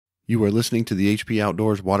You are listening to the HP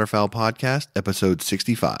Outdoors Waterfowl Podcast, episode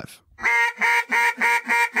 65.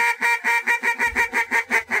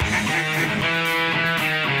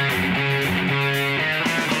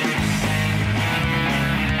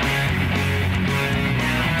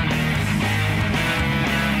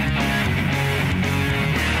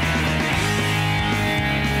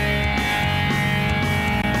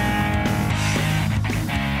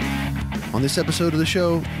 On this episode of the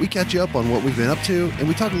show, we catch you up on what we've been up to, and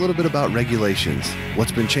we talk a little bit about regulations,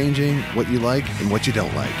 what's been changing, what you like, and what you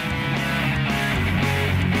don't like.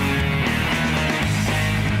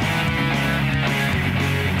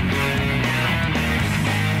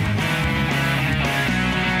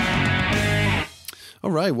 All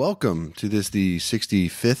right, welcome to the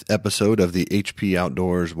 65th episode of the HP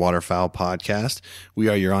Outdoors Waterfowl Podcast. We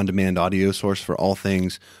are your on-demand audio source for all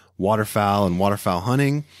things waterfowl and waterfowl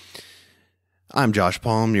hunting. I'm Josh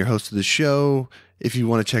Palm, your host of the show. If you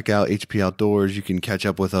want to check out HP Outdoors, you can catch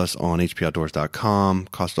up with us on hpoutdoors.com,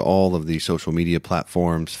 across to all of the social media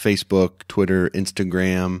platforms, Facebook, Twitter,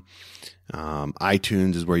 Instagram,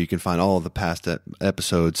 iTunes is where you can find all of the past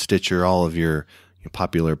episodes, Stitcher, all of your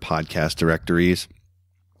popular podcast directories.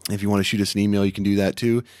 If you want to shoot us an email, you can do that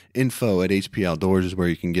too. info@hpoutdoors is where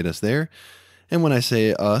you can get us there. And when I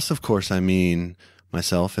say us, of course, I mean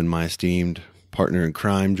myself and my esteemed partner in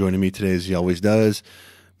crime. Joining me today, as he always does,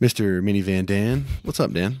 Mr. Minivan Dan. What's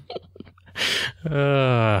up, Dan?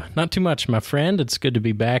 Not too much, my friend. It's good to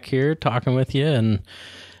be back here talking with you, and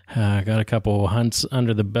got a couple hunts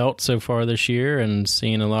under the belt so far this year, and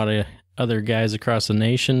seeing a lot of other guys across the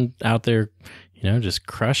nation out there, just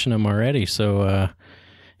crushing them already. So,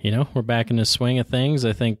 we're back in the swing of things.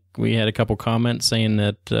 I think we had a couple comments saying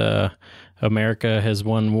that America has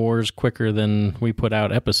won wars quicker than we put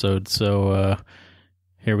out episodes. So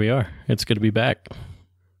here we are. It's good to be back.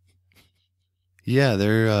 Yeah,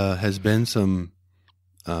 there has been some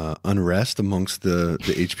unrest amongst the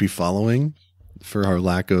HP following for our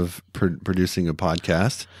lack of producing a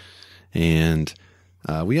podcast. And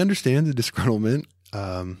we understand the disgruntlement.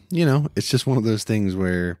 It's just one of those things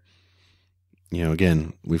where,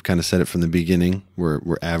 again, we've kind of said it from the beginning. We're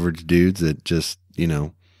average dudes that just,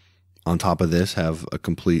 on top of this, have a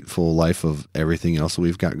complete full life of everything else that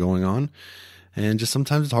we've got going on. And just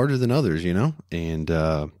sometimes it's harder than others,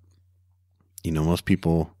 and, most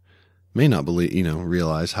people may not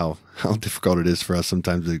realize how difficult it is for us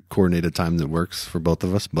sometimes to coordinate a time that works for both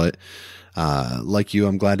of us. But, like you,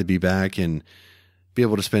 I'm glad to be back and be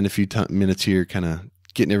able to spend a few minutes here, kind of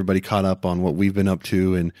getting everybody caught up on what we've been up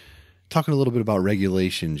to and talking a little bit about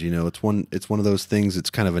regulations. It's one of those things that's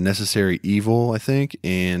kind of a necessary evil, I think.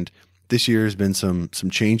 And this year has been some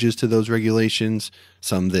changes to those regulations,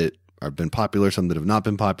 some that have been popular, some that have not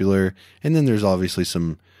been popular. And then there's obviously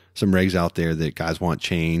some regs out there that guys want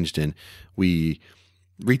changed. And we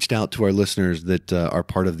reached out to our listeners that are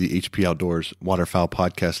part of the HP Outdoors Waterfowl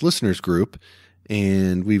Podcast listeners group.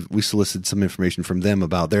 And we solicited some information from them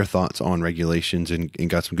about their thoughts on regulations and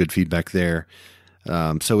got some good feedback there.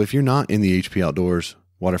 So if you're not in the HP Outdoors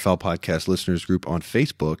Waterfowl Podcast listeners group on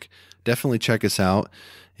Facebook, definitely check us out.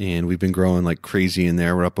 And we've been growing like crazy in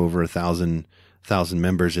there. We're up over 1,000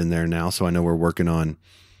 members in there now. So I know we're working on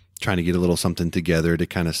trying to get a little something together to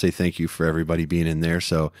kind of say thank you for everybody being in there.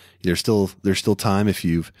 So there's still time. If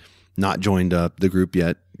you've not joined up the group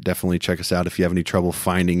yet, definitely check us out. If you have any trouble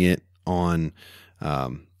finding it on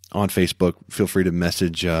Facebook, feel free to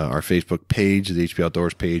message our Facebook page, the HP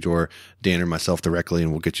Outdoors page, or Dan or myself directly, and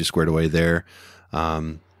we'll get you squared away there.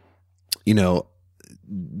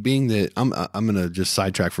 Being that I'm going to just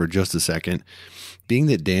sidetrack for just a second, being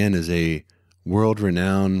that Dan is a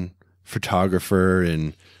world-renowned photographer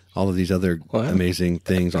and all of these other amazing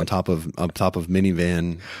things on top of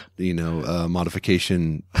minivan,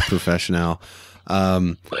 modification professional.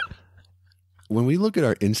 When we look at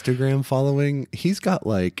our Instagram following, he's got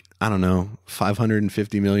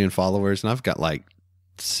 550 million followers, and I've got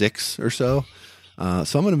 6 or so.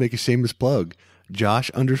 So I'm going to make a shameless plug.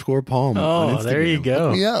 Josh_Palm. Oh, there you go.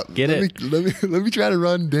 Look me up. Get it. Let me try to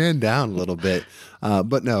run Dan down a little bit.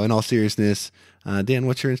 But no, in all seriousness, Dan,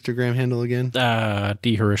 what's your Instagram handle again?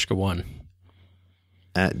 DHarushka1.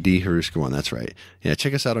 At DHarushka1. That's right. Yeah.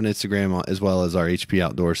 Check us out on Instagram as well as our HP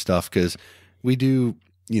Outdoor stuff, because we do,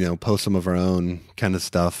 post some of our own kind of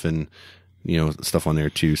stuff and, stuff on there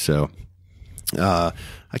too. So,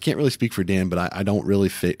 I can't really speak for Dan, but I don't really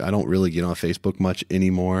get on Facebook much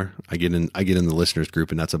anymore. I get in the listeners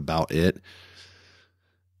group, and that's about it.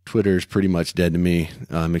 Twitter is pretty much dead to me,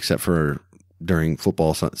 except for during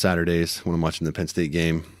football Saturdays when I'm watching the Penn State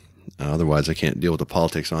game. Otherwise, I can't deal with the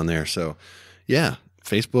politics on there. So, yeah,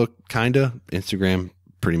 Facebook, kinda. Instagram,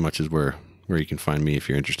 pretty much is where you can find me if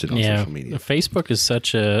you're interested on social media. Facebook is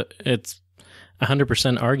it's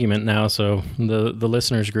 100% argument now. So the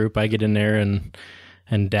listeners group, I get in there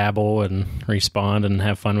and dabble and respond and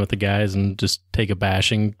have fun with the guys and just take a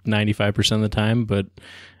bashing 95% of the time. But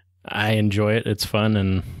I enjoy it. It's fun.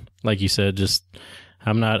 And like you said,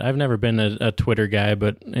 I've never been a Twitter guy,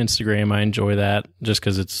 but Instagram, I enjoy that just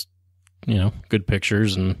because it's, good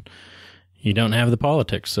pictures and you don't have the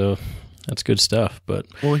politics. So that's good stuff. But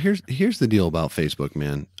well, here's the deal about Facebook,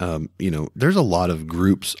 man. There's a lot of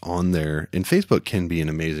groups on there, and Facebook can be an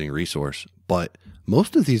amazing resource, but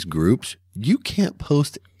most of these groups, you can't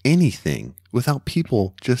post anything without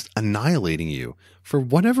people just annihilating you for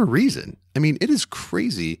whatever reason. I mean, it is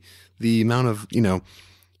crazy the amount of,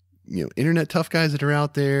 internet tough guys that are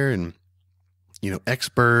out there and,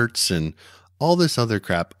 experts and all this other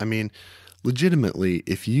crap. I mean, legitimately,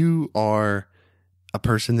 if you are a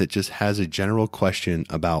person that just has a general question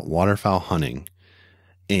about waterfowl hunting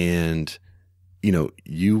and,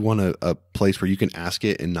 you want a place where you can ask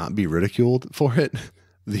it and not be ridiculed for it,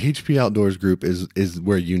 the HP Outdoors group is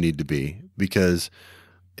where you need to be, because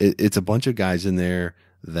it's a bunch of guys in there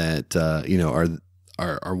that,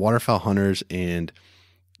 are waterfowl hunters, and,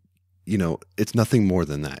 it's nothing more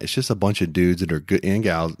than that. It's just a bunch of dudes that are good, and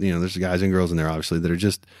gals, there's guys and girls in there, obviously, that are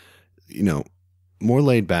just, more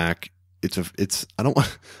laid back.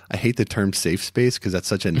 I hate the term safe space because that's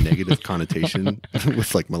such a negative connotation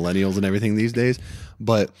with like millennials and everything these days,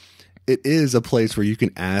 but it is a place where you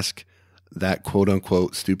can ask that quote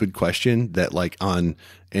unquote stupid question that, like, on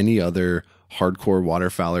any other hardcore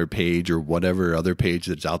waterfowler page or whatever other page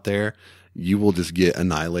that's out there, you will just get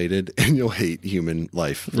annihilated and you'll hate human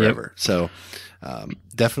life forever. Yep. So,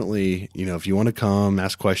 definitely, if you want to come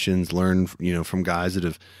ask questions, learn, from guys that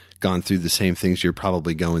have gone through the same things you're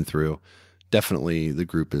probably going through, definitely the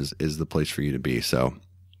group is the place for you to be. So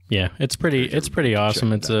yeah, it's pretty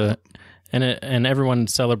awesome. It's and everyone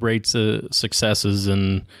celebrates successes,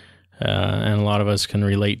 and a lot of us can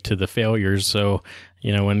relate to the failures. So,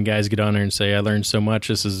 when guys get on there and say, I learned so much,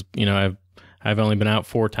 this is, I've only been out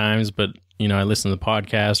 4 times, but I listened to the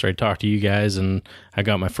podcast, or I talked to you guys and I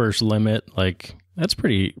got my first limit. Like, that's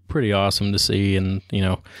pretty awesome to see. And,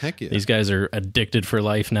 Heck yeah. These guys are addicted for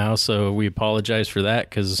life now. So we apologize for that,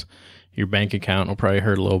 because your bank account will probably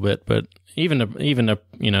hurt a little bit. But even the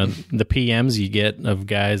PMs you get of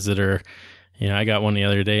guys that are, I got one the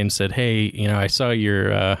other day and said, hey, I saw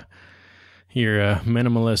your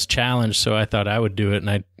minimalist challenge, so I thought I would do it.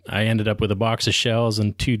 And I ended up with a box of shells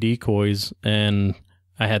and 2 decoys, and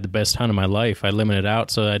I had the best hunt of my life. I limited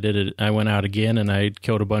out, so I did it. I went out again and I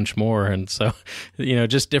killed a bunch more. And so,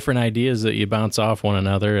 just different ideas that you bounce off one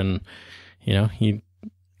another, and,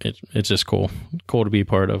 it's just cool to be a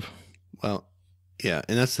part of. Well, yeah.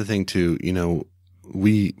 And that's the thing too,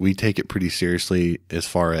 we take it pretty seriously as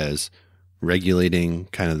far as regulating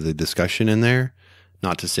kind of the discussion in there.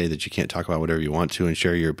 Not to say that you can't talk about whatever you want to and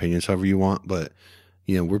share your opinions however you want, but,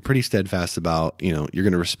 we're pretty steadfast about, you're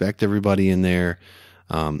going to respect everybody in there.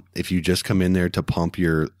 If you just come in there to pump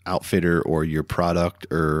your outfitter or your product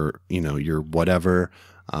or, your whatever,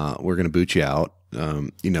 we're going to boot you out.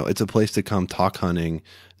 It's a place to come talk hunting,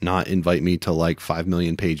 not invite me to like 5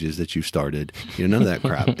 million pages that you started, none of that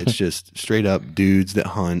crap. It's just straight up dudes that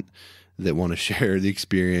hunt, that want to share the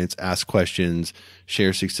experience, ask questions,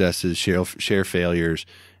 share successes, share failures,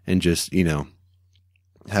 and just,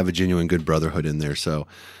 have a genuine good brotherhood in there. So,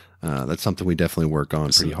 that's something we definitely work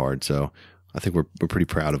on pretty hard. So I think we're pretty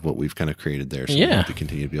proud of what we've kind of created there. So we have to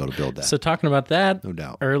continue to be able to build that. So talking about that, no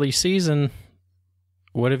doubt, early season,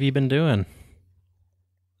 what have you been doing?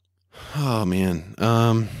 Oh man.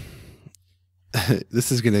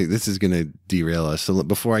 This is gonna derail us. So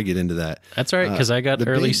before I get into that, that's all right, because I got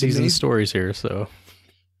early season stories here. So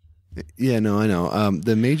yeah, no, I know.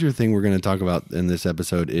 The major thing we're going to talk about in this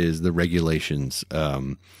episode is the regulations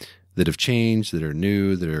that have changed, that are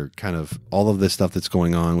new, that are kind of all of this stuff that's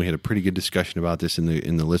going on. We had a pretty good discussion about this in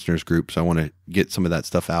the listeners group, so I want to get some of that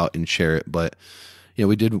stuff out and share it. But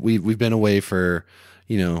we've been away for,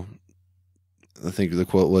 I think the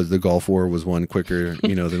quote was the Gulf War was won quicker,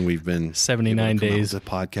 than we've been 79 days. The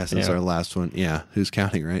podcast since our last one. Yeah. Who's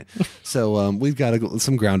counting, right? So, we've got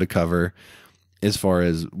some ground to cover as far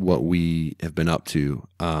as what we have been up to.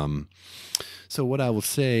 So what I will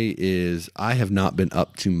say is I have not been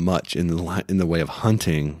up to much in the way of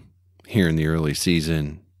hunting here in the early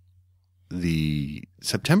season. The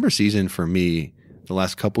September season for me, the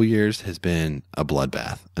last couple years, has been a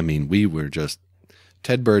bloodbath. I mean, we were just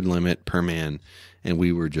Ted bird limit per man, and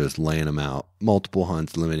we were just laying them out, multiple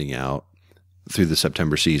hunts, limiting out through the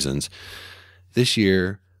September seasons. This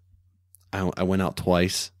year, I went out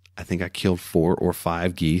twice. I think I killed 4 or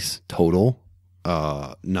 5 geese total.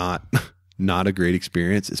 Not a great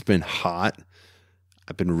experience. It's been hot.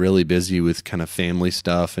 I've been really busy with kind of family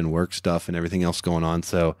stuff and work stuff and everything else going on.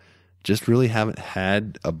 So just really haven't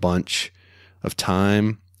had a bunch of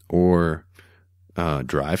time or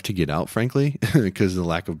drive to get out, frankly, because of the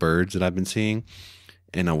lack of birds that I've been seeing.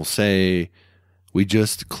 And I will say we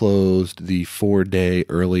just closed the 4-day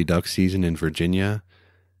early duck season in Virginia,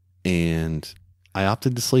 and I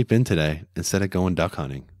opted to sleep in today instead of going duck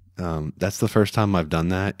hunting. That's the first time I've done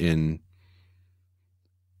that in,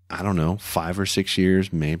 I don't know, 5 or 6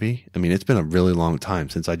 years, maybe. I mean, it's been a really long time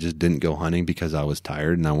since I just didn't go hunting because I was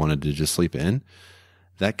tired and I wanted to just sleep in.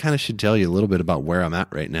 That kind of should tell you a little bit about where I'm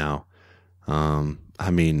at right now.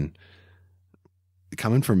 I mean,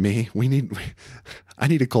 coming from me, I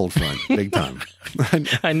need a cold front, big time.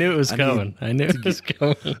 I knew it was coming. I knew it was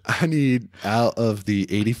coming. I need out of the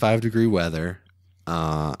 85-degree weather,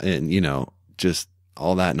 and just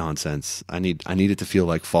all that nonsense. I need it to feel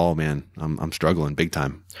like fall, man. I'm struggling big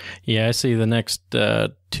time. Yeah, I see the next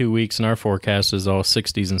 2 weeks in our forecast is all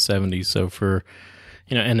 60s and 70s. So for,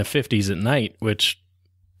 and the 50s at night, which,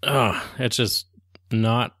 it's just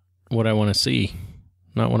not what I want to see.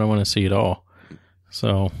 Not what I want to see at all.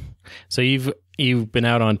 So you've been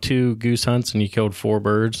out on 2 goose hunts and you killed 4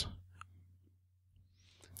 birds.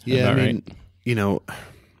 Yeah, I mean,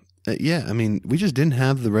 right? We just didn't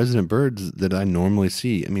have the resident birds that I normally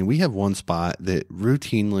see. I mean, we have one spot that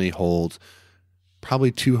routinely holds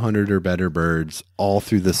probably 200 or better birds all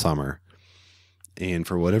through the summer. And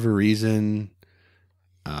for whatever reason,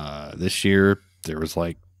 this year there was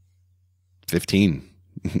like 15,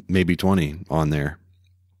 maybe 20 on there.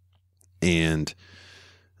 And,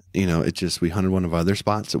 we hunted one of our other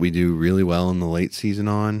spots that we do really well in the late season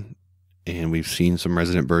on. And we've seen some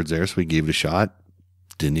resident birds there, so we gave it a shot.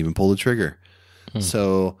 Didn't even pull the trigger.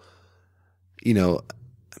 So,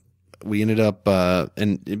 we ended up,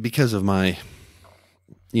 and because of my,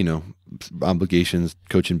 obligations,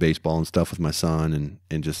 coaching baseball and stuff with my son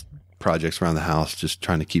and just projects around the house, just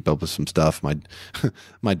trying to keep up with some stuff.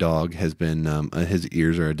 My dog has been, his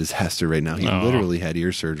ears are a disaster right now. He literally had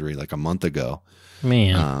ear surgery like a month ago.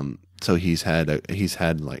 Man. So he had a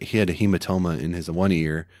hematoma in his one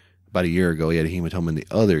ear about a year ago. He had a hematoma in the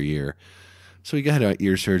other ear. So he got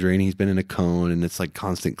ear surgery and he's been in a cone and it's like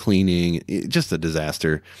constant cleaning, just a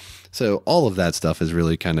disaster. So all of that stuff has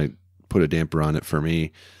really kind of put a damper on it for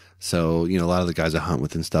me. So, a lot of the guys I hunt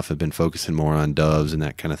with and stuff have been focusing more on doves and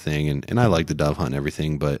that kind of thing. And I like the dove hunt and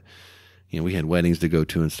everything, but, we had weddings to go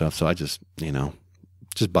to and stuff. So I just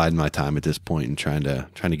biding my time at this point and trying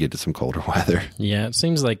to get to some colder weather. Yeah. It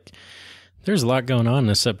seems like there's a lot going on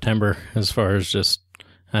this September as far as just,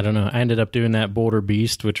 I don't know. I ended up doing that Boulder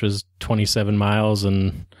Beast, which was 27 miles,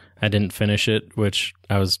 and I didn't finish it, which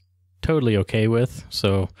I was totally okay with.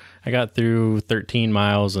 So I got through 13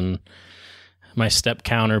 miles, and my step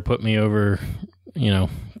counter put me over,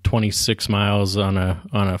 26 miles on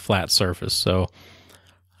a flat surface. So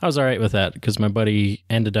I was all right with that because my buddy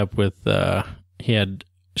ended up with, he had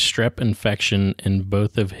strep infection in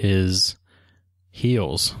both of his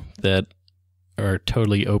heels that are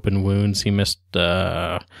totally open wounds. He missed,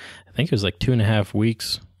 I think it was like 2.5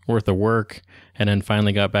 weeks worth of work and then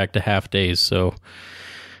finally got back to half days. So,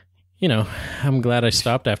 I'm glad I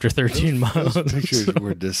stopped after 13 miles. Those pictures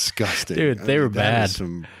were disgusting. Dude, they were bad.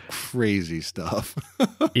 Some crazy stuff.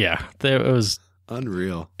 Yeah, it was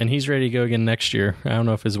unreal. And he's ready to go again next year. I don't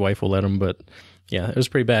know if his wife will let him, but yeah, it was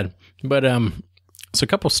pretty bad. But so a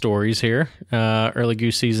couple stories here. Early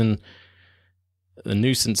goose season, the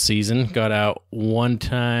nuisance season, got out one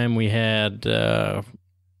time. We had 200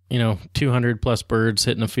 plus birds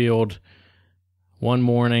hitting the field one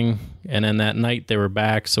morning, and then that night they were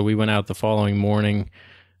back, so we went out the following morning.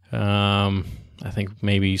 I think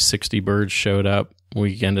maybe 60 birds showed up.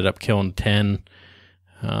 We ended up killing 10.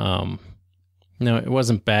 No, it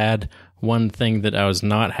wasn't bad. One thing that I was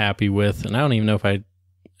not happy with, and I don't even know if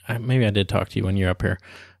maybe I did talk to you when you're up here,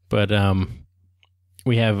 but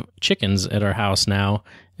we have chickens at our house now,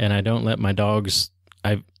 and I don't let my dogs.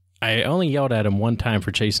 I only yelled at them one time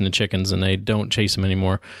for chasing the chickens, and they don't chase them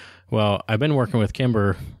anymore. Well, I've been working with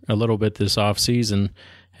Kimber a little bit this off season,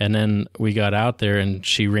 and then we got out there and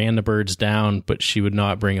she ran the birds down, but she would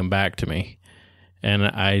not bring them back to me. And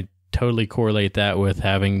I totally correlate that with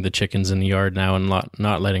having the chickens in the yard now and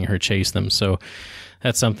not letting her chase them. So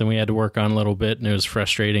that's something we had to work on a little bit, and it was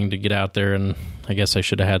frustrating to get out there. And I guess I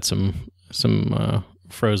should have had some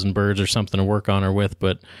frozen birds or something to work on her with,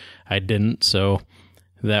 but I didn't. So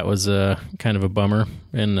that was kind of a bummer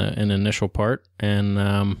in the initial part.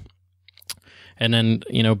 And And then,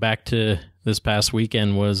 back to this past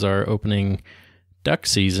weekend was our opening duck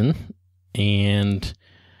season. And,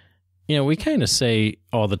 we kind of say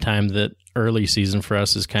all the time that early season for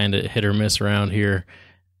us is kind of hit or miss around here.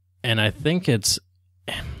 And I think it's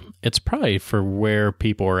probably for where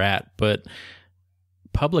people are at, but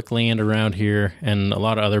public land around here and a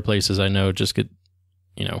lot of other places I know just get,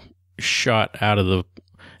 shot out of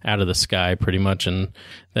the sky pretty much. And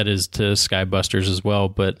that is to sky busters as well.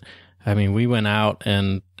 But I mean, we went out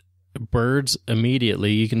and birds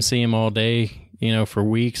immediately, you can see them all day, for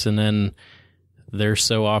weeks. And then they're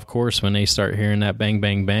so off course when they start hearing that bang,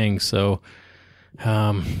 bang, bang. So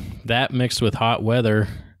that mixed with hot weather,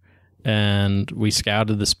 and we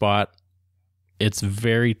scouted the spot. It's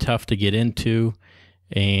very tough to get into,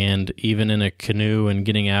 and even in a canoe and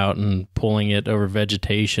getting out and pulling it over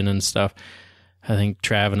vegetation and stuff, I think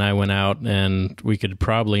Trav and I went out and we could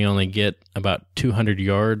probably only get about 200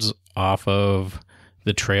 yards off of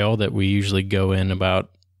the trail that we usually go in, about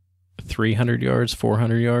 300 yards,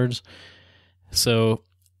 400 yards. So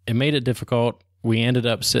it made it difficult. We ended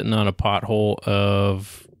up sitting on a pothole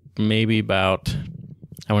of maybe about,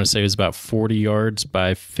 I want to say it was about 40 yards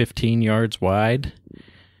by 15 yards wide.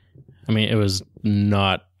 I mean, it was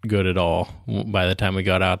not good at all by the time we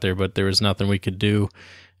got out there, but there was nothing we could do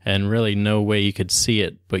and really no way you could see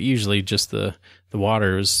it. But usually just the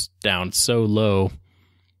water is down so low.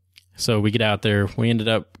 So we get out there. We ended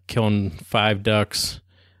up killing 5 ducks.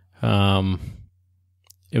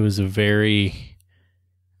 It was a very,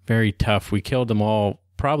 very tough. We killed them all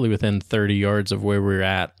probably within 30 yards of where we were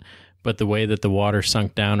at. But the way that the water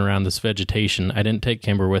sunk down around this vegetation, I didn't take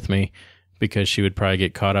Kimber with me because she would probably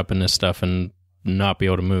get caught up in this stuff and not be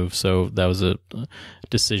able to move. So that was a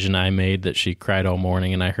decision I made that she cried all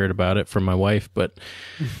morning, and I heard about it from my wife. But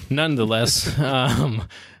nonetheless,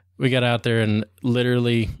 we got out there and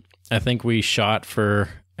literally, I think we shot for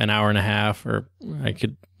an hour and a half, or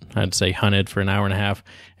I'd say hunted for an hour and a half.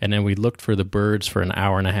 And then we looked for the birds for an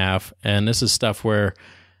hour and a half. And this is stuff where,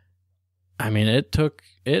 I mean, it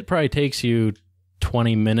probably takes you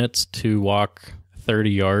 20 minutes to walk 30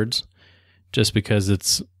 yards just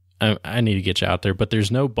because I need to get you out there, but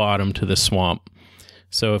there's no bottom to the swamp.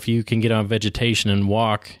 So if you can get on vegetation and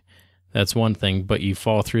walk, that's one thing, but you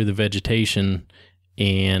fall through the vegetation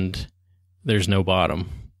and there's no bottom.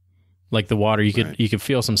 Like the water, you could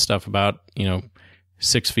feel some stuff about,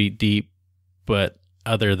 6 feet deep, but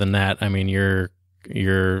other than that, I mean,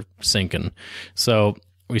 you're sinking. So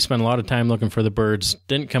we spent a lot of time looking for the birds,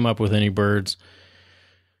 didn't come up with any birds.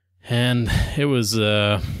 And it was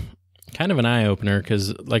kind of an eye-opener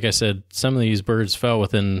because, like I said, some of these birds fell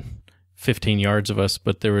within 15 yards of us,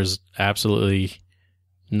 but there was absolutely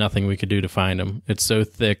nothing we could do to find them. It's so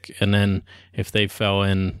thick, and then if they fell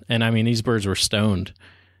in, and I mean, these birds were stoned.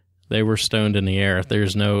 They were stoned in the air. They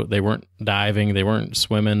weren't diving, they weren't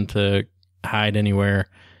swimming to hide anywhere,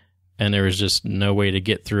 and there was just no way to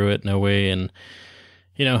get through it, no way. And,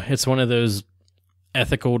 it's one of those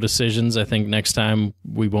ethical decisions. I think next time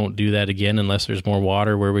we won't do that again unless there's more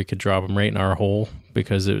water where we could drop them right in our hole,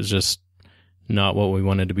 because it was just not what we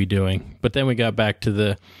wanted to be doing. But then we got back to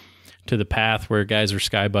the path where guys were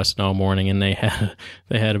sky busting all morning, and they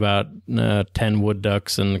had about 10 wood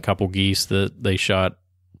ducks and a couple geese that they shot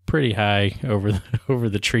pretty high over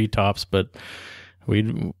the treetops. But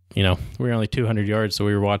we were only 200 yards, so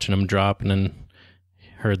we were watching them drop, and then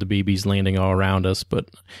heard the BBs landing all around us.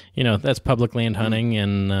 But that's public land hunting,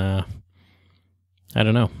 and I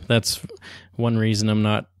don't know, that's one reason I'm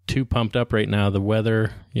not too pumped up right now. The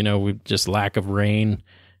weather, we just lack of rain,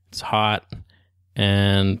 it's hot,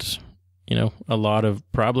 and a lot of,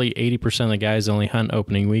 probably 80% of the guys only hunt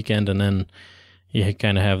opening weekend, and then you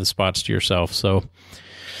kind of have the spots to yourself. So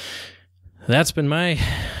that's been my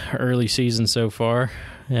early season so far,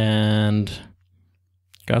 and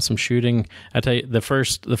got some shooting. I tell you, the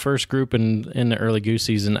first group in the early goose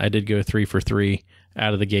season, I did go 3 for 3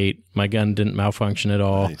 out of the gate. My gun didn't malfunction at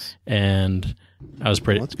all. Nice. And I was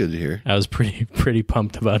pretty. Well, that's good to hear. I was pretty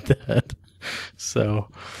pumped about that. So,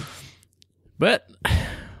 but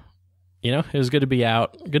it was good to be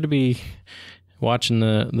out. Good to be watching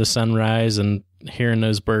the sunrise and hearing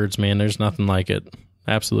those birds. Man, there's nothing like it.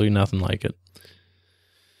 Absolutely nothing like it.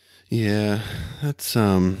 Yeah, that's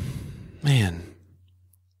man.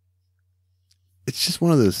 It's just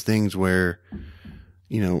one of those things where,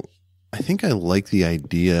 I think I like the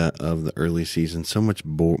idea of the early season so much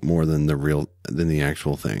more than the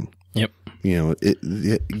actual thing. Yep.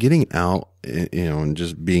 Getting out, and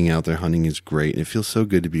just being out there hunting is great. It feels so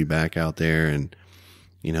good to be back out there and,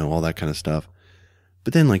 all that kind of stuff.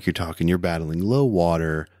 But then, like you're battling low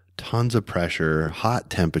water, tons of pressure, hot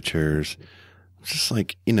temperatures, just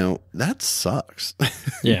like, that sucks.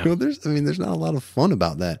 Yeah. There's not a lot of fun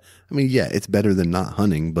about that. I mean, yeah, it's better than not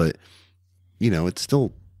hunting, but it's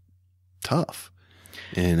still tough.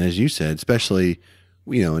 And as you said, especially,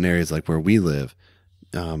 in areas like where we live,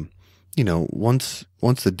 once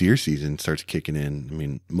the deer season starts kicking in, I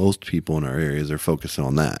mean, most people in our areas are focusing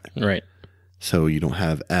on that. Right. So you don't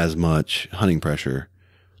have as much hunting pressure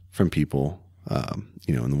from people,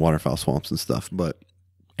 in the waterfowl swamps and stuff.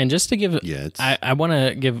 And just to give, I want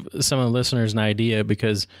to give some of the listeners an idea,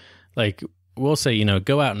 because like we'll say,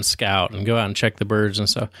 go out and scout and go out and check the birds and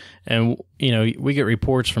stuff. And, we get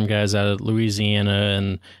reports from guys out of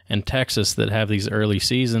Louisiana and Texas that have these early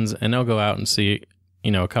seasons, and they'll go out and see,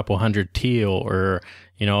 a couple hundred teal or,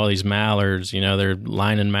 all these mallards, they're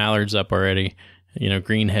lining mallards up already,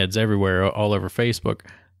 greenheads everywhere, all over Facebook.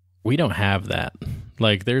 We don't have that.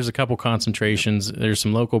 Like, there's a couple concentrations. There's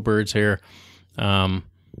some local birds here.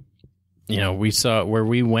 We saw where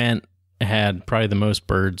we went had probably the most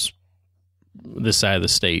birds this side of the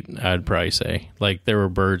state, I'd probably say. Like, there were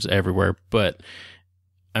birds everywhere. But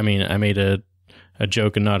I mean, I made a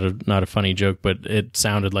joke, and not a funny joke, but it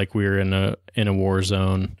sounded like we were in a war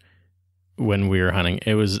zone when we were hunting.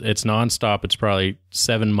 It's nonstop. It's probably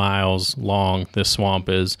 7 miles long, this swamp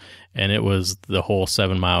is, and it was the whole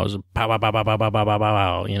 7 miles. Pow, pow, pow, pow, pow, pow, pow, pow,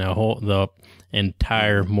 pow, the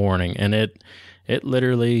entire morning. And it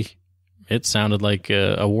literally, it sounded like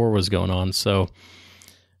a war was going on. So,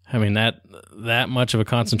 I mean, that much of a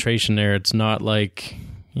concentration there, it's not like,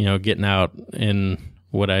 getting out in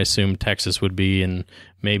what I assume Texas would be, and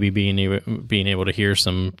maybe being able to hear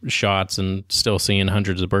some shots and still seeing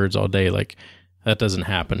hundreds of birds all day. Like, that doesn't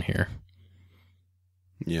happen here.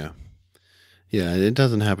 Yeah. Yeah, it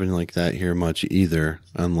doesn't happen like that here much either,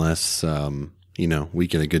 unless, we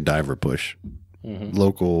get a good diver push. Mm-hmm.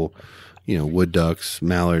 Local, wood ducks,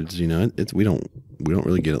 mallards, we don't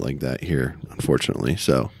really get it like that here, unfortunately.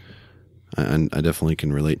 So I definitely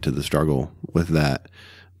can relate to the struggle with that.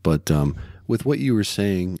 But with what you were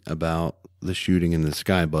saying about the shooting and the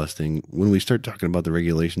sky busting, when we start talking about the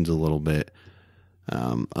regulations a little bit,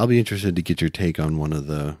 I'll be interested to get your take on one of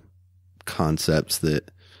the concepts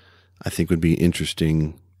that I think would be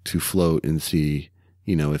interesting to float and see,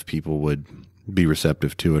 if people would be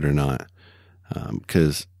receptive to it or not.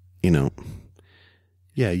 Because,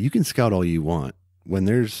 you can scout all you want. When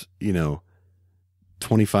there's,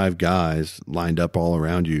 25 guys lined up all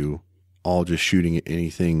around you, all just shooting at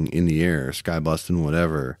anything in the air, sky busting,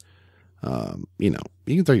 whatever, you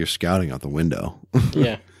can throw your scouting out the window.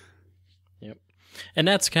 Yeah. Yep. And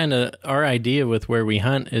that's kind of our idea with where we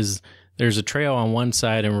hunt is there's a trail on one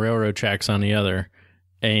side and railroad tracks on the other.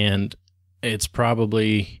 And it's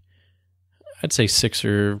probably, I'd say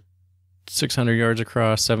 600 yards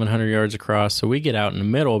across, 700 yards across. So we get out in the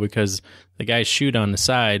middle because the guys shoot on the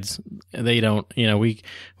sides. They don't, we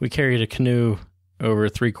carried a canoe over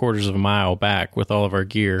 3/4 of a mile back with all of our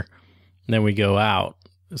gear. And then we go out.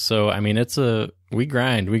 So, I mean, we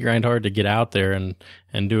grind hard to get out there and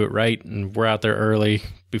do it right. And we're out there early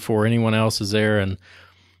before anyone else is there. And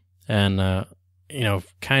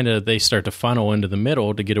kind of they start to funnel into the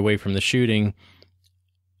middle to get away from the shooting.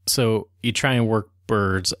 So you try and work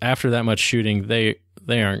birds. After that much shooting,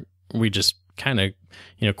 we just kind of,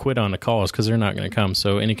 quit on the calls because they're not going to come.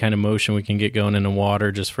 So any kind of motion we can get going in the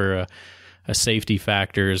water just for a safety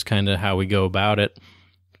factor is kind of how we go about it.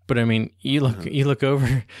 But I mean, you look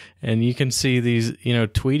over and you can see these,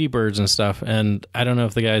 Tweety birds and stuff. And I don't know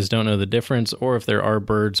if the guys don't know the difference or if there are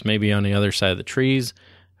birds maybe on the other side of the trees,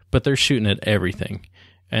 but they're shooting at everything.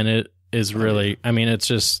 And it is really, I mean, it's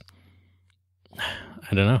just,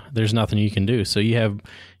 I don't know. There's nothing you can do. So you have,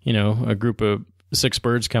 a group of 6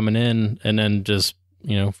 birds coming in and then just,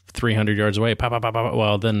 300 yards away, pop, pop, pop, pop.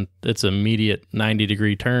 Well, then it's an immediate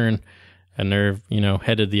 90-degree turn and they're,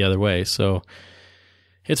 headed the other way. So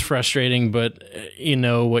it's frustrating, but you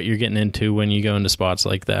know what you're getting into when you go into spots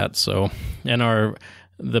like that. So, and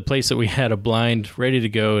the place that we had a blind ready to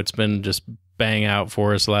go, it's been just bang out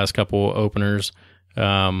for us the last couple openers.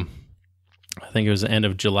 I think it was the end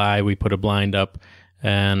of July, we put a blind up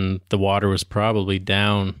and the water was probably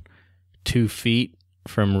down 2 feet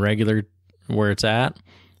from regular where it's at.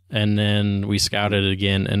 And then we scouted it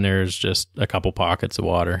again and there's just a couple pockets of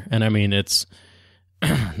water. And I mean, it's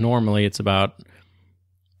normally it's about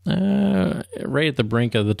right at the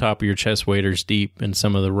brink of the top of your chest waders deep in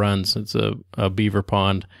some of the runs. It's a beaver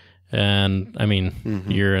pond. And I mean,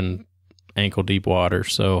 you're in ankle deep water.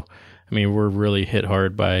 So, I mean, we're really hit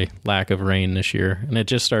hard by lack of rain this year. And it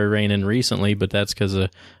just started raining recently, but that's because a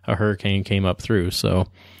hurricane came up through. So,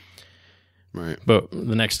 Right. But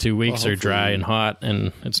the next 2 weeks Well, are dry and hot,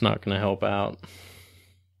 and it's not going to help out.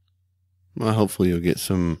 Well, hopefully you'll get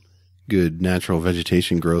some good natural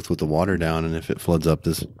vegetation growth with the water down, and if it floods up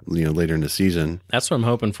this, later in the season. That's what I'm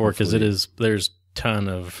hoping for, because there's ton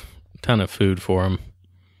of food for them.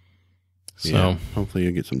 So yeah, hopefully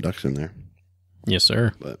you'll get some ducks in there. Yes,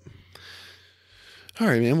 sir. But all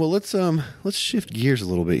right, man. Well, let's shift gears a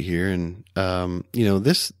little bit here, and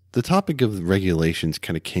the topic of regulations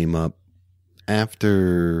kind of came up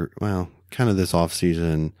after, kind of this off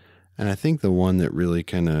season, and I think the one that really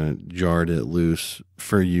kind of jarred it loose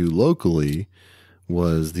for you locally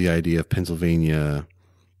was the idea of Pennsylvania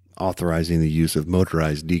authorizing the use of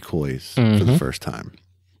motorized decoys for the first time.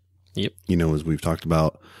 Yep. As we've talked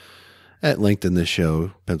about at length in this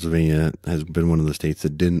show, Pennsylvania has been one of the states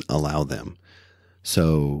that didn't allow them.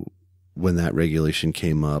 So when that regulation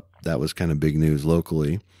came up, that was kind of big news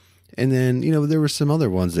locally. And then, there were some other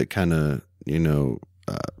ones that kind of,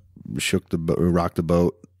 rocked the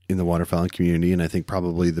boat in the waterfowling community. And I think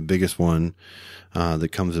probably the biggest one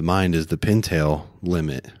that comes to mind is the pintail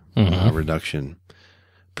limit reduction,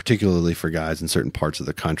 particularly for guys in certain parts of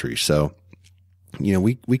the country. So,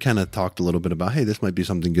 we kind of talked a little bit about, hey, this might be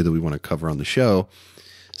something good that we want to cover on the show.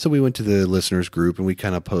 So we went to the listeners group and we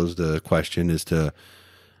kind of posed a question as to,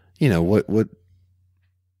 what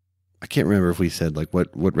I can't remember if we said like what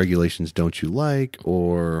regulations don't you like,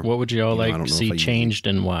 or what would you all like to see changed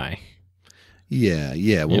and why?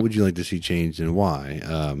 Yeah. What would you like to see changed and why?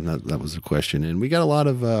 That was the question, and we got a lot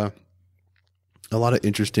of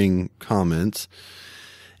interesting comments.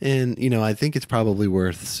 And I think it's probably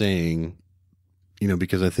worth saying,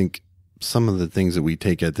 because I think some of the things that we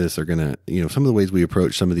take at this are gonna, some of the ways we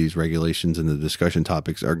approach some of these regulations and the discussion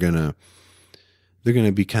topics are they're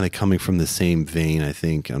gonna be kind of coming from the same vein, I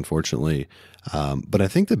think, unfortunately. But I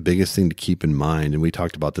think the biggest thing to keep in mind, and we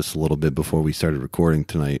talked about this a little bit before we started recording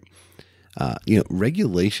tonight,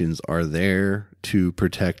 regulations are there to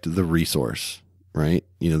protect the resource, right?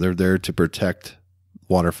 They're there to protect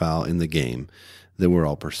waterfowl in the game that we're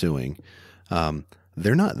all pursuing.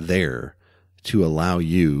 They're not there to allow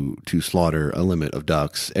you to slaughter a limit of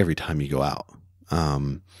ducks every time you go out.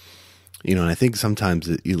 And I think sometimes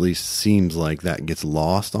it at least seems like that gets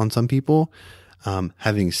lost on some people.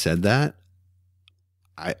 Having said that,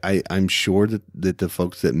 I'm sure that the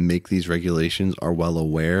folks that make these regulations are well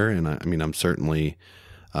aware, and I'm certainly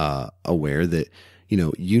aware that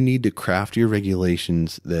you need to craft your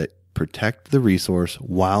regulations that protect the resource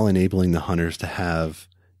while enabling the hunters to have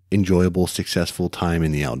enjoyable, successful time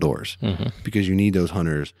in the outdoors, because you need those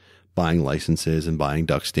hunters buying licenses and buying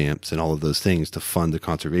duck stamps and all of those things to fund the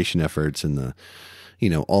conservation efforts and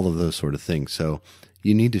all of those sort of things. So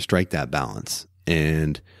you need to strike that balance.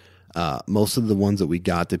 And most of the ones that we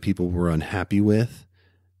got that people were unhappy with,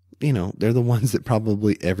 they're the ones that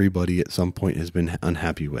probably everybody at some point has been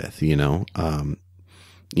unhappy with.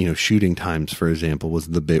 Shooting times, for example,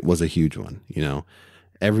 was a huge one.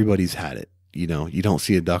 Everybody's had it. You don't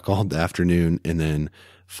see a duck all afternoon, and then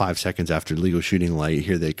 5 seconds after legal shooting light,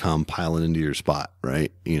 here they come piling into your spot,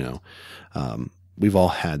 right? We've all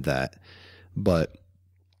had that. But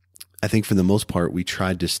I think for the most part, we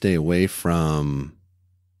tried to stay away from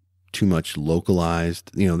too much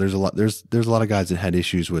localized. There's a lot of guys that had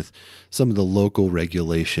issues with some of the local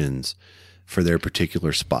regulations for their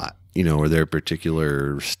particular spot, or their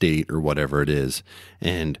particular state or whatever it is.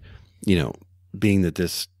 And, being that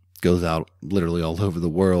this goes out literally all over the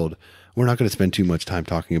world, we're not going to spend too much time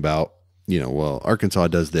talking about, Arkansas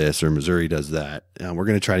does this or Missouri does that. We're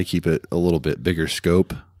going to try to keep it a little bit bigger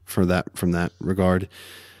scope from that regard,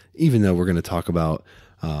 even though we're going to talk about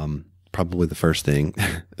probably the first thing,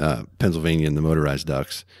 Pennsylvania and the motorized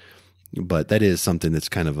ducks. But that is something that's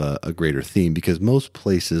kind of a greater theme, because most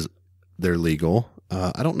places they're legal.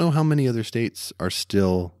 I don't know how many other states are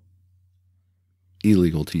still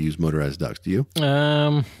illegal to use motorized ducks. Do you?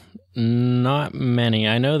 Not many.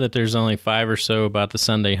 I know that there's only 5 or so about the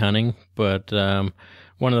Sunday hunting, but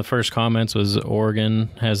one of the first comments was Oregon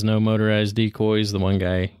has no motorized decoys. The one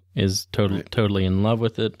guy is totally in love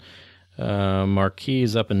with it. Marquis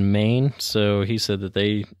is up in Maine, so he said that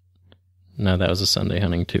that was a Sunday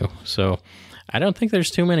hunting too. So I don't think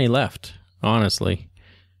there's too many left, honestly.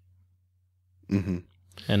 Mm-hmm.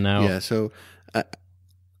 And now, yeah. So, I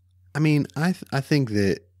think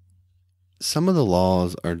that some of the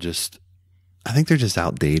laws are they're just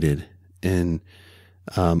outdated, and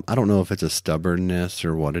I don't know if it's a stubbornness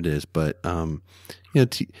or what it is, but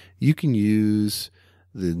you can use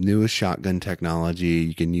the newest shotgun technology.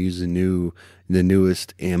 You can use the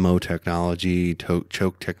newest ammo technology,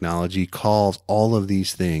 choke technology, calls, all of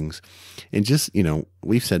these things. And just,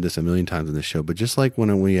 we've said this a million times on the show, but just like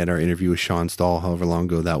when we had our interview with Sean Stahl, however long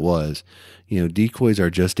ago that was, decoys are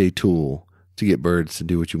just a tool to get birds to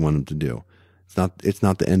do what you want them to do. It's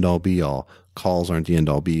not the end all be all. Calls aren't the end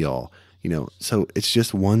all be all, so it's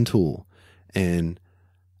just one tool. And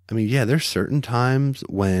I mean, yeah, there's certain times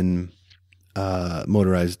when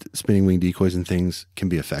motorized spinning wing decoys and things can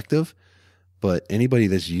be effective, but anybody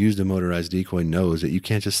that's used a motorized decoy knows that you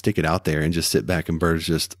can't just stick it out there and just sit back and birds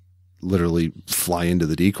just literally fly into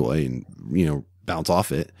the decoy and, bounce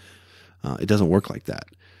off it. It doesn't work like that.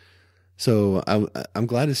 So I'm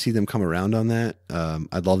glad to see them come around on that.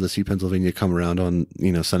 I'd love to see Pennsylvania come around on,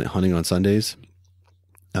 hunting on Sundays.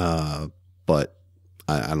 But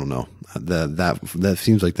I don't know. That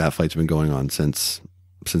seems like that fight's been going on since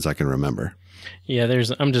I can remember. Yeah,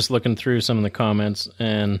 I'm just looking through some of the comments,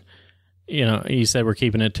 and you said we're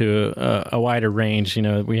keeping it to a wider range.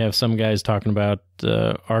 We have some guys talking about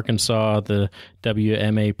Arkansas, the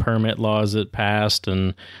WMA permit laws that passed,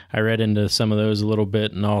 and I read into some of those a little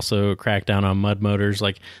bit, and also crackdown on mud motors.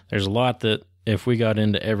 Like, there's a lot that if we got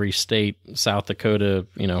into every state, South Dakota,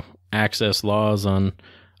 access laws on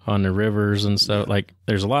the rivers and stuff, like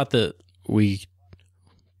there's a lot that we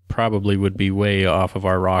probably would be way off of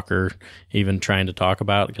our rocker even trying to talk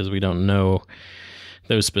about, because we don't know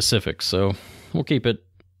those specifics. So we'll keep it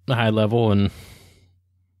a high level and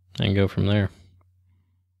go from there.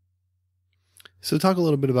 So talk a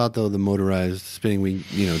little bit about the motorized spinning wing.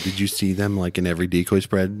 Did you see them like in every decoy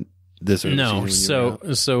spread this early season?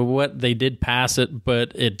 No. So what they did pass it,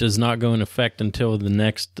 but it does not go in effect until the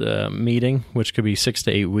next meeting, which could be 6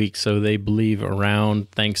 to 8 weeks. So they believe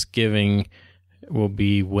around Thanksgiving will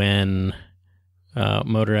be when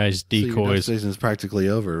motorized decoys. So your season's practically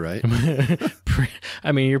over, right?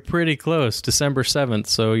 I mean, you're pretty close. December 7th.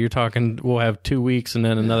 So you're talking, we'll have 2 weeks and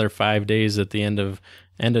then another 5 days at the end of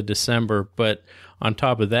December. But on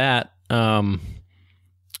top of that, I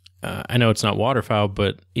know it's not waterfowl,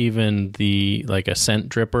 but even a scent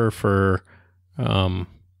dripper for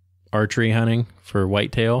archery hunting for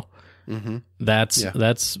whitetail,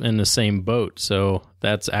 that's in the same boat. So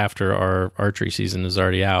that's after our archery season is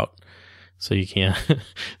already out. So you can't.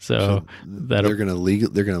 so they're gonna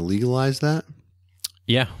legalize that.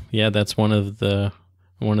 Yeah. That's one of the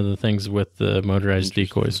things with the motorized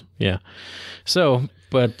decoys. Yeah. So,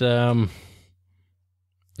 but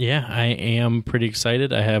yeah, I am pretty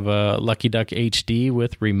excited. I have a Lucky Duck HD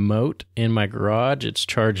with remote in my garage. It's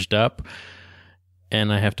charged up,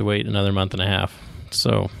 and I have to wait another month and a half.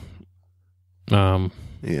 So,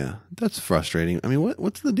 yeah, that's frustrating. I mean,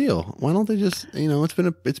 what's the deal? Why don't they just,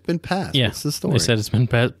 it's been passed. Yeah, what's the story? They said it's been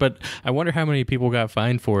passed, but I wonder how many people got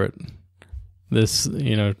fined for it. This,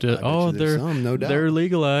 no doubt. They're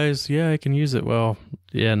legalized. Yeah, I can use it. Well,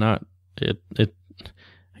 yeah, not it. I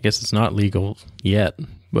guess it's not legal yet,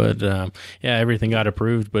 but yeah, everything got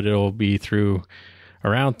approved, but it'll be through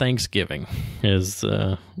around Thanksgiving is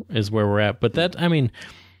where we're at. But that, I mean,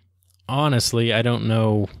 honestly, I don't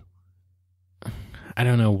know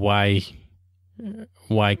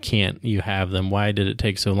why can't you have them? Why did it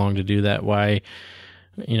take so long to do that? Why,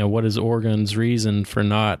 what is Oregon's reason for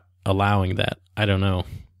not allowing that? I don't know.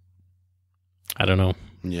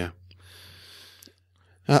 Yeah.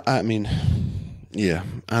 I mean, yeah,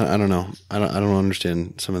 I don't know. I don't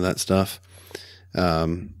understand some of that stuff.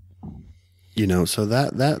 So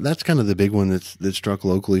that's kind of the big one that struck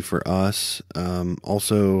locally for us.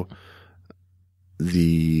 Also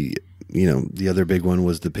the other big one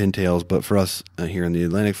was the pintails, but for us here in the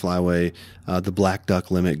Atlantic Flyway, the black duck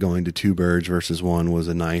limit going to 2 birds versus 1 was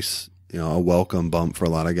a nice, a welcome bump for a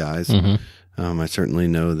lot of guys. Mm-hmm. I certainly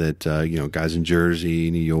know that, guys in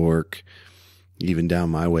Jersey, New York, even down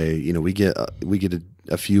my way, we get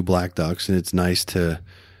a few black ducks, and it's nice to,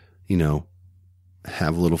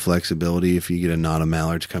 have a little flexibility if you get a knot of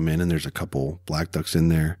mallards come in and there's a couple black ducks in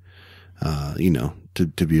there,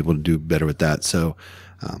 to be able to do better with that. So,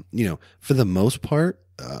 for the most part,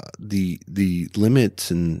 the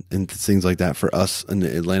limits and things like that for us in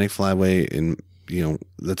the Atlantic Flyway, and,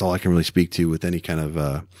 that's all I can really speak to with any kind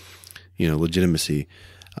of, legitimacy.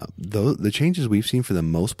 The changes we've seen for the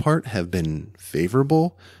most part have been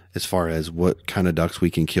favorable as far as what kind of ducks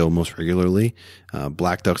we can kill most regularly.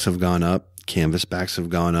 Black ducks have gone up, canvasbacks have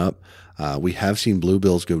gone up. We have seen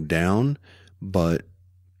bluebills go down, but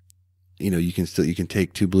you can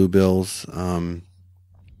take 2 bluebills,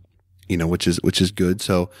 which is good.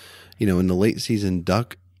 So, in the late season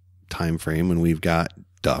duck time frame, when we've got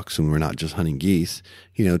ducks and we're not just hunting geese,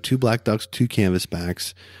 2 black ducks, 2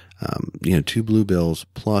 canvasbacks, 2 bluebills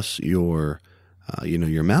plus your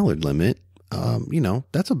mallard limit,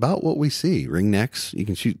 that's about what we see. Ringnecks, you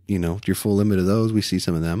can shoot, your full limit of those. We see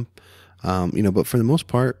some of them. But for the most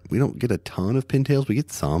part, we don't get a ton of pintails. We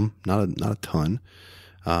get some, not a ton.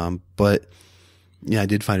 But yeah, I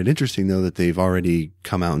did find it interesting though that they've already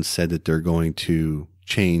come out and said that they're going to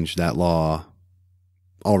change that law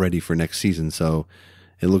already for next season. So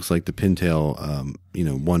it looks like the pintail,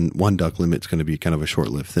 one duck limit's going to be kind of a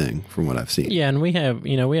short-lived thing from what I've seen. Yeah, and we have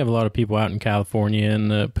a lot of people out in California in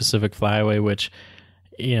the Pacific Flyway, which,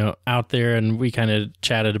 out there, and we kind of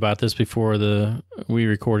chatted about this before we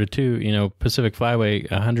recorded too. Pacific Flyway,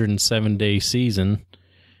 107-day season,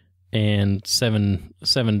 and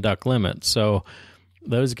seven duck limit. So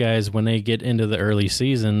those guys, when they get into the early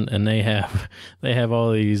season and they have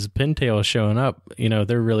all these pintails showing up,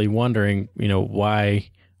 they're really wondering, why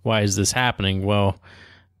is this happening? Well,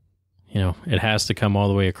 it has to come all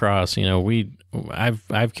the way across.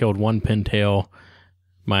 I've killed one pintail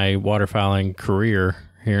my waterfowling career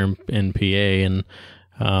here in PA, and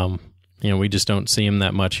we just don't see them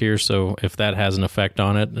that much here. So if that has an effect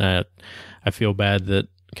on it, I feel bad that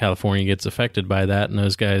California gets affected by that, and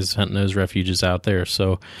those guys hunting those refuges out there.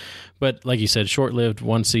 So, but like you said, short-lived,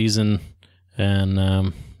 one season,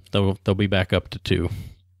 and they'll be back up to 2.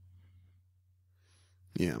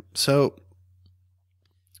 Yeah. So,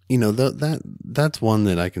 that's one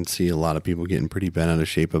that I can see a lot of people getting pretty bent out of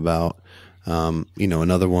shape about.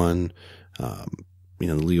 Another one, the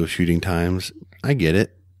legal shooting times. I get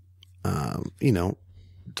it. The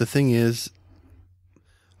thing is,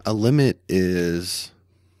 a limit is,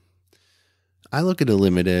 I look at a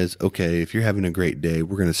limit as, okay, if you're having a great day,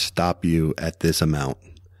 we're going to stop you at this amount.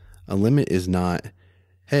 A limit is not,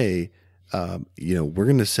 hey, we're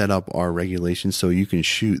going to set up our regulations so you can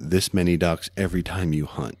shoot this many ducks every time you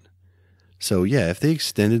hunt. So yeah, if they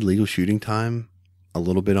extended legal shooting time a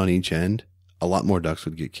little bit on each end, a lot more ducks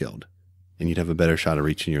would get killed and you'd have a better shot of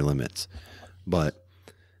reaching your limits. But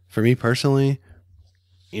for me personally,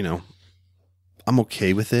 I'm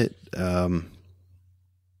okay with it.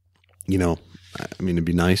 It'd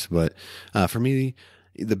be nice, but for me,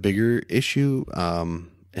 the bigger issue,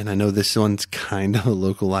 and I know this one's kind of a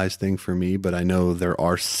localized thing for me, but I know there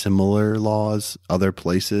are similar laws other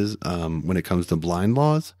places when it comes to blind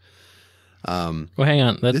laws. Well, hang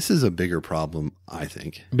on. This is a bigger problem, I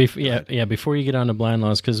think. Before you get on to blind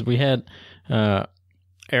laws, because we had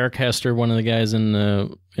Eric Hester, one of the guys in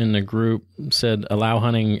the group, said allow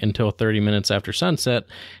hunting until 30 minutes after sunset,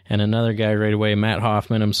 and another guy right away, Matt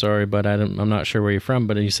Hoffman, I'm sorry, but I'm not sure where you're from,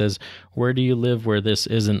 but he says, where do you live where this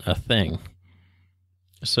isn't a thing?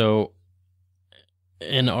 So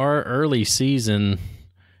in our early season,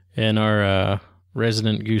 in our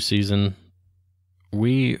resident goose season,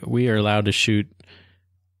 we are allowed to shoot,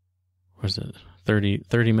 what is it,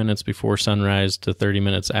 30 minutes before sunrise to 30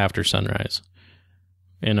 minutes after sunrise.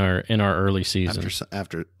 In our early season,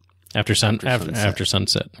 after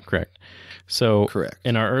sunset, correct. So correct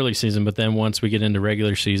in our early season, but then once we get into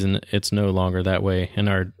regular season, it's no longer that way. In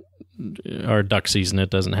our duck season,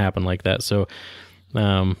 it doesn't happen like that. So,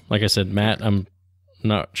 like I said, Matt, I'm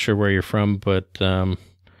not sure where you're from, but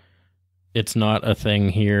it's not a thing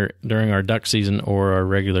here during our duck season or our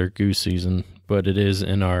regular goose season, but it is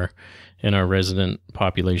in our resident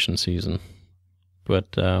population season.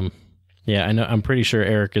 But yeah, I know. I'm pretty sure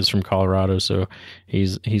Eric is from Colorado, so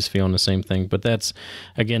he's feeling the same thing. But that's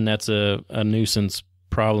a nuisance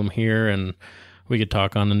problem here, and we could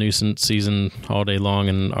talk on the nuisance season all day long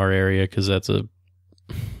in our area because that's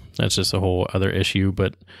just a whole other issue.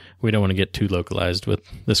 But we don't want to get too localized with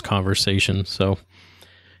this conversation. So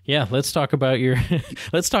yeah, let's talk about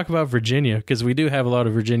let's talk about Virginia, because we do have a lot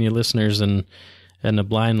of Virginia listeners, and the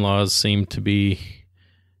blind laws seem to be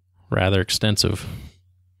rather extensive.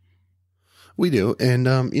 We do. And,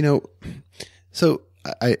 so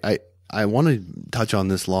I want to touch on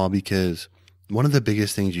this law because one of the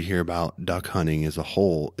biggest things you hear about duck hunting as a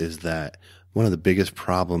whole is that one of the biggest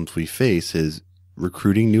problems we face is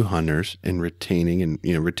recruiting new hunters and retaining and,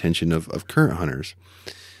 retention of current hunters.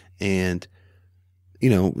 And,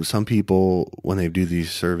 some people, when they do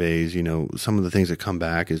these surveys, some of the things that come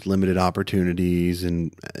back is limited opportunities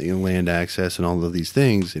and, land access and all of these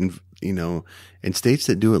things. And, in states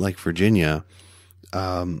that do it like Virginia,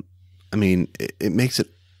 it makes it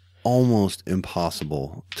almost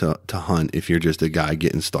impossible to hunt if you're just a guy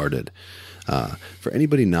getting started. For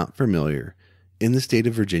anybody not familiar, in the state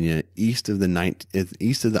of Virginia, east of the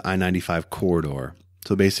I-95 corridor,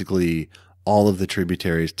 so basically all of the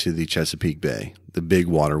tributaries to the Chesapeake Bay, the big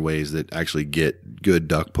waterways that actually get good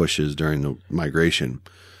duck pushes during the migration.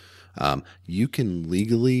 You can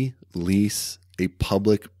legally lease a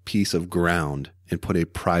public piece of ground and put a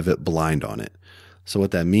private blind on it. So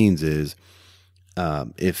what that means is,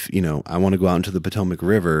 if I want to go out into the Potomac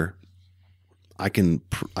River, I can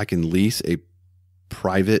lease a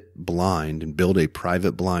private blind and build a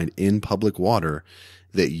private blind in public water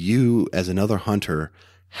that you, as another hunter,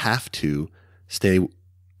 have to stay.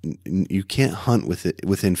 You can't hunt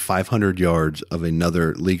within 500 yards of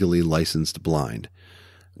another legally licensed blind,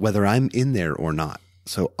 whether I'm in there or not.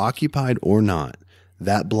 So occupied or not,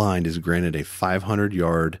 that blind is granted a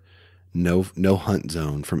 500-yard no hunt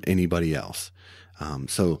zone from anybody else.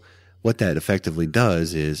 So what that effectively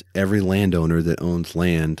does is every landowner that owns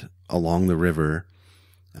land along the river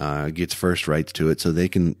gets first rights to it, so they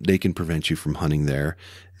can prevent you from hunting there.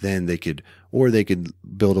 Then they could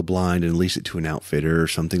build a blind and lease it to an outfitter or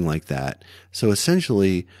something like that. So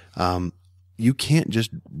essentially, you can't just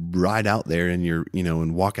ride out there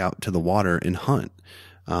and walk out to the water and hunt.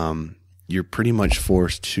 You're pretty much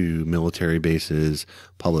forced to military bases,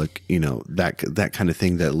 public, that kind of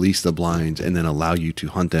thing that lease the blinds and then allow you to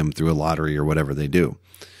hunt them through a lottery or whatever they do.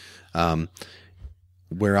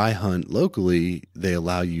 Where I hunt locally, they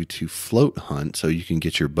allow you to float hunt, so you can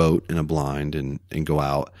get your boat and a blind and go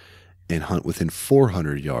out and hunt within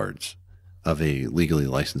 400 yards of a legally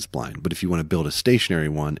licensed blind. But if you want to build a stationary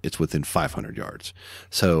one, it's within 500 yards.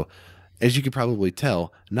 So as you could probably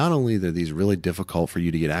tell, not only are these really difficult for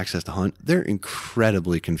you to get access to hunt, they're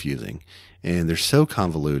incredibly confusing and they're so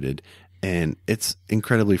convoluted, and it's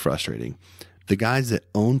incredibly frustrating. The guys that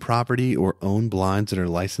own property or own blinds that are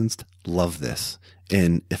licensed love this.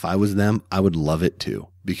 And if I was them, I would love it too,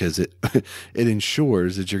 because it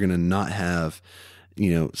ensures that you're going to not have,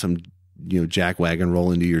 some, jackwagon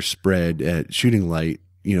roll into your spread at shooting light,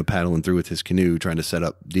 paddling through with his canoe, trying to set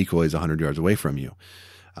up decoys 100 yards away from you.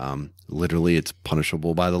 Literally, it's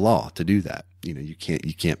punishable by the law to do that. You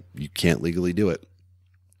can't legally do it.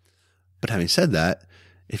 But having said that,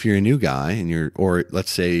 if you're a new guy or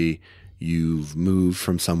let's say you've moved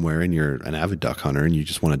from somewhere and you're an avid duck hunter and you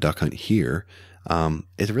just want to duck hunt here,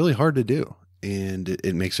 it's really hard to do, and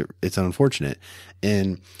it's unfortunate.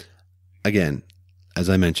 And again, as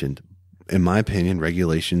I mentioned, in my opinion,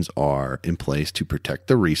 regulations are in place to protect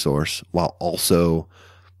the resource while also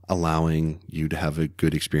allowing you to have a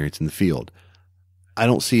good experience in the field. I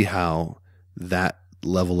don't see how that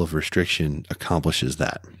level of restriction accomplishes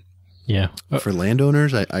that. Yeah. For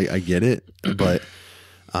landowners, I get it, but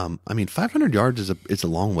 500 yards is a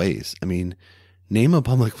long ways. Name a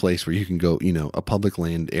public place where you can go, a public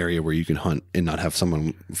land area where you can hunt and not have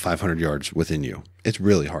someone 500 yards within you. It's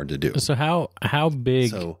really hard to do. So how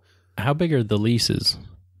big are the leases?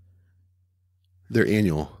 They're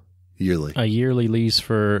annual, yearly. A yearly lease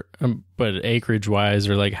for, but acreage wise,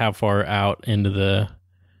 or like how far out into the,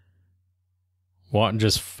 what,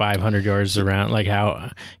 just 500 yards around? Like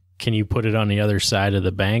how can you put it on the other side of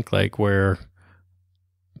the bank? Like where,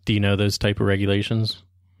 do you know those type of regulations?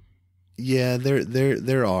 Yeah,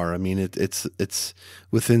 there are. It's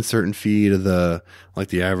within certain feet of the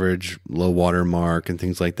average low water mark and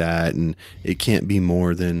things like that, and it can't be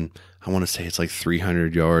more than, I want to say it's like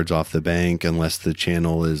 300 yards off the bank unless the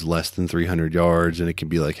channel is less than 300 yards, and it can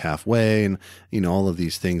be like halfway, and all of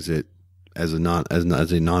these things that as a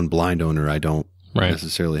non-blind owner I don't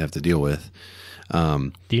necessarily have to deal with.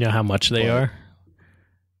 Do you know how much they are?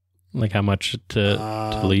 Like how much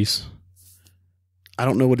to lease? I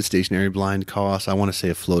don't know what a stationary blind costs. I want to say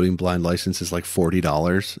a floating blind license is like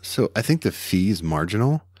 $40. So I think the fee is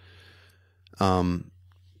marginal.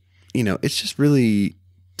 It's just really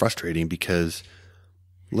frustrating because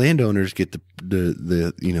landowners get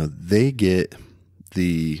they get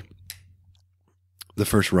the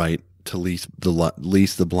first right to lease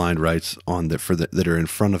the blind rights on that are in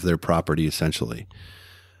front of their property essentially.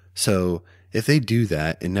 So if they do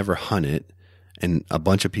that and never hunt it, and a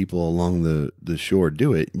bunch of people along the shore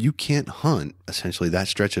do it, you can't hunt essentially that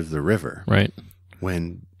stretch of the river. Right.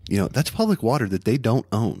 When, that's public water that they don't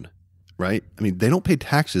own, right? They don't pay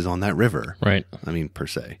taxes on that river. Right. Per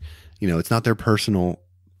se. It's not their personal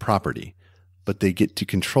property, but they get to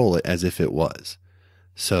control it as if it was.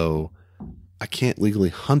 So I can't legally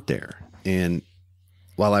hunt there. And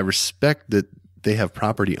while I respect that they have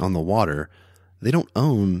property on the water, they don't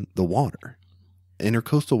own the water.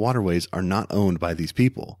 Intercoastal waterways are not owned by these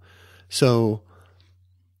people. So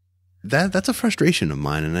that's a frustration of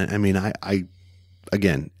mine. And I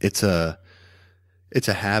again, it's a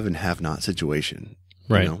have and have not situation.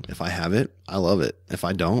 Right. If I have it, I love it. If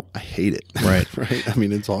I don't, I hate it. Right. Right. I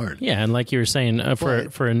mean, it's hard. Yeah. And like you were saying,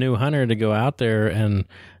 for a new hunter to go out there, and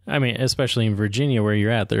I mean, especially in Virginia where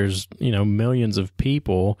you're at, there's, millions of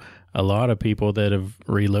people, a lot of people that have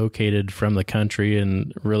relocated from the country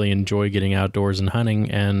and really enjoy getting outdoors and hunting.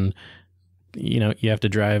 And, you have to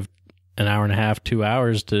drive an hour and a half, 2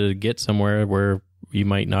 hours to get somewhere where you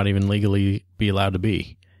might not even legally be allowed to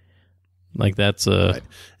be. Like that's right.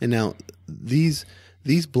 And now these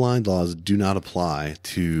blind laws do not apply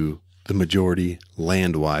to the majority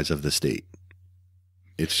land-wise of the state.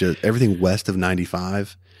 It's just everything west of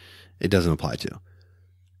 95, it doesn't apply to.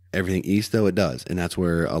 Everything east, though, it does. And that's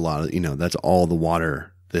where a lot of, that's all the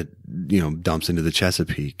water that, dumps into the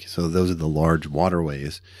Chesapeake. So those are the large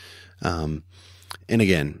waterways. And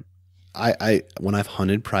again, I when I've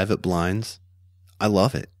hunted private blinds, I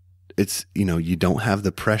love it. It's, you don't have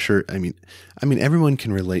the pressure. I mean, everyone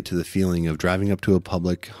can relate to the feeling of driving up to a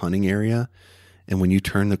public hunting area, and when you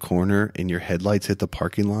turn the corner and your headlights hit the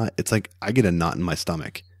parking lot, it's like I get a knot in my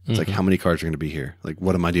stomach. It's like, how many cars are going to be here? Like,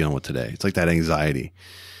 what am I dealing with today? It's like that anxiety.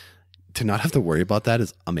 To not have to worry about that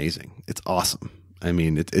is amazing. It's awesome. I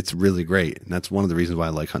mean, it's really great. And that's one of the reasons why I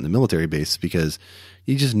like hunting the military base, because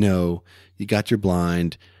you just know you got your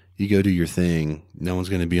blind, you go do your thing. No one's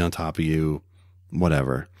going to be on top of you,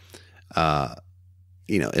 whatever.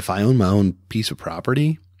 If I own my own piece of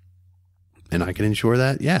property and I can insure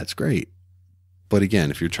that, yeah, it's great. But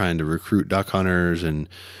again, if you're trying to recruit duck hunters and,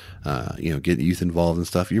 get youth involved and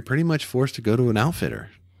stuff, you're pretty much forced to go to an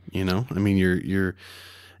outfitter. I mean,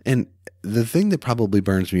 and the thing that probably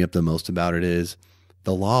burns me up the most about it is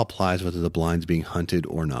the law applies whether the blind's being hunted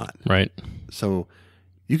or not. Right. So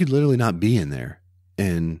you could literally not be in there.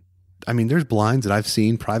 And I mean, there's blinds that I've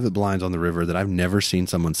seen, private blinds on the river that I've never seen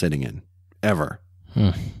someone sitting in ever,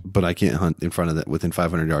 but I can't hunt in front of that within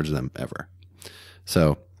 500 yards of them ever.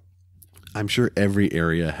 So I'm sure every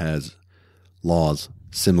area has laws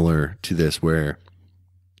similar to this, where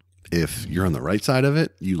if you're on the right side of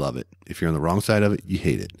it, you love it. If you're on the wrong side of it, you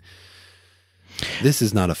hate it. This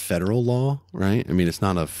is not a federal law, right? I mean, it's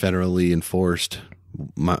not a federally enforced,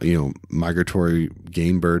 migratory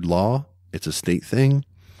game bird law. It's a state thing.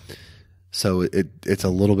 So it's a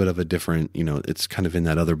little bit of a different, it's kind of in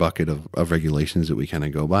that other bucket of regulations that we kind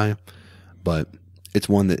of go by, but it's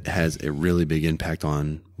one that has a really big impact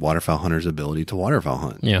on waterfowl hunters' ability to waterfowl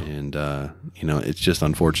hunt. Yeah. And, it's just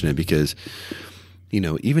unfortunate because,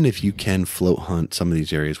 even if you can float hunt some of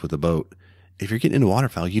these areas with a boat, if you're getting into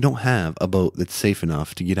waterfowl, you don't have a boat that's safe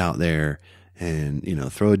enough to get out there and,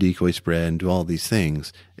 throw a decoy spread and do all these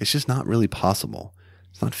things. It's just not really possible.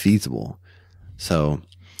 It's not feasible. So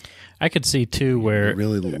I could see too where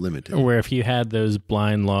really limited, where if you had those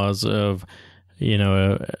blind laws of,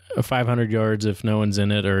 a 500 yards if no one's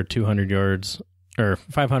in it, or 200 yards, or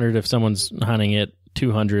 500 if someone's hunting it,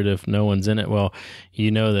 200 if no one's in it. Well,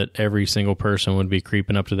 that every single person would be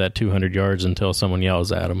creeping up to that 200 yards until someone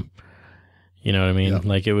yells at them. You know what I mean? Yeah.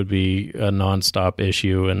 Like it would be a nonstop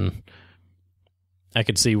issue, and I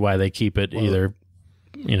could see why they keep it either,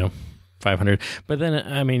 500. But then,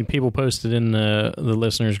 I mean, people posted in the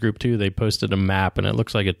listeners group too. They posted a map, and it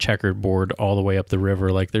looks like a checkered board all the way up the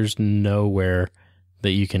river. Like there's nowhere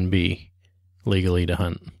that you can be legally to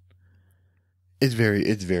hunt. It's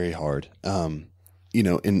very hard. And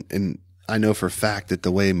I know for a fact that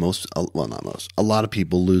the way a lot of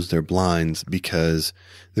people lose their blinds because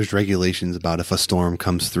there's regulations about if a storm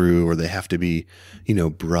comes through, or they have to be,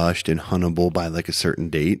 brushed and huntable by like a certain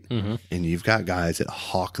date. Mm-hmm. And you've got guys that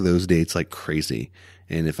hawk those dates like crazy.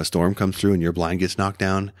 And if a storm comes through and your blind gets knocked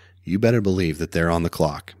down, you better believe that they're on the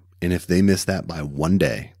clock. And if they miss that by one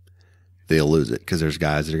day, they'll lose it, because there's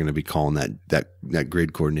guys that are going to be calling that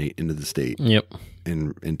grid coordinate into the state. Yep.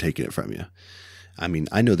 And taking it from you. I mean,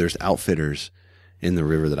 I know there's outfitters in the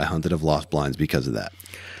river that I hunted have lost blinds because of that.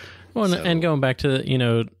 Well, and going back to,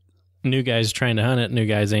 new guys trying to hunt it, new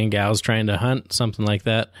guys and gals trying to hunt something like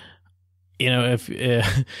that.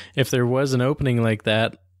 If there was an opening like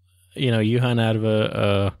that, you hunt out of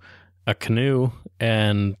a canoe,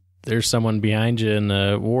 and there's someone behind you in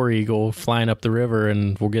a war eagle flying up the river,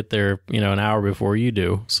 and we'll get there, an hour before you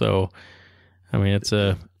do. So, I mean,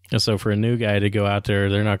 so for a new guy to go out there,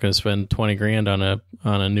 they're not going to spend $20,000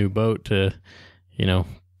 on a new boat to,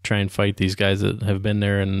 try and fight these guys that have been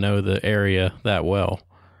there and know the area that well.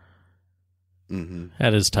 Mm-hmm.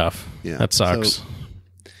 That is tough. Yeah. That sucks. So,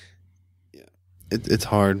 yeah, it's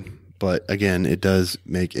hard, but again, it does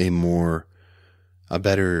make a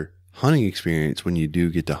better hunting experience when you do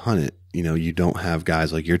get to hunt it. You don't have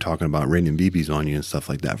guys like you're talking about raining BBs on you and stuff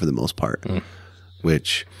like that for the most part,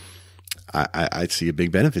 which I see a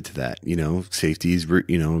big benefit to that. Safety is,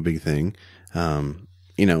 a big thing.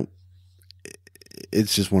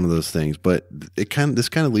 It's just one of those things, but this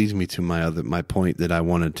kind of leads me to my point that I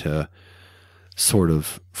wanted to sort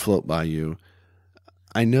of float by you.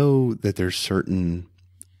 I know that there's certain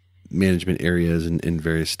management areas in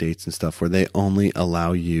various states and stuff where they only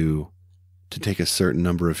allow you to take a certain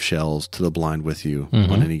number of shells to the blind with you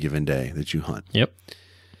on any given day that you hunt. Yep.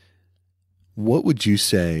 What would you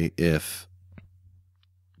say if,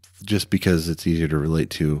 just because it's easier to relate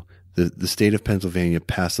to, the state of Pennsylvania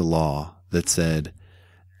passed a law that said,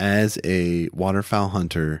 as a waterfowl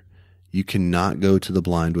hunter, you cannot go to the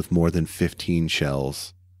blind with more than 15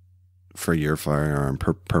 shells for your firearm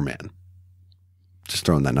per man? Just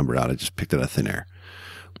throwing that number out. I just picked it out of thin air.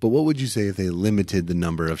 But what would you say if they limited the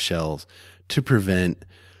number of shells to prevent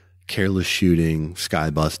careless shooting, sky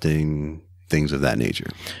busting, things of that nature?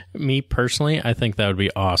 Me personally, I think that would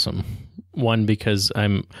be awesome. One, because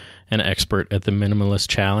I'm an expert at the minimalist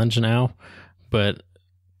challenge now. But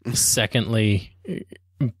secondly,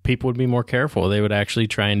 people would be more careful. They would actually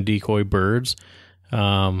try and decoy birds.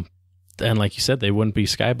 And like you said, they wouldn't be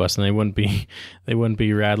sky busting. They wouldn't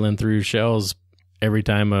be rattling through shells every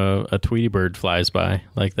time a Tweety bird flies by.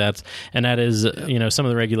 That is, some of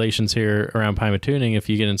the regulations here around Pymatooning. If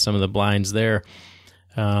you get in some of the blinds there,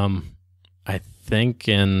 I think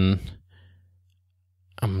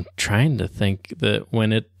I'm trying to think that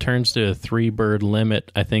when it turns to a 3-bird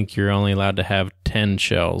limit, I think you're only allowed to have 10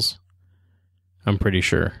 shells. I'm pretty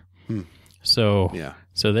sure. So, yeah.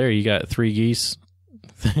 So there you got 3 geese,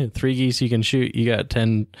 3 geese you can shoot. You got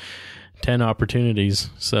 10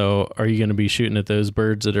 opportunities. So are you going to be shooting at those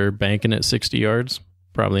birds that are banking at 60 yards?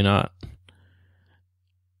 Probably not.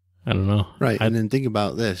 I don't know. Right. And then think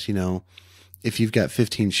about this, if you've got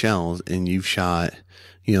 15 shells and you've shot,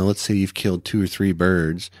 let's say you've killed 2 or 3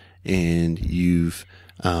 birds and you've,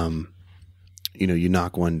 you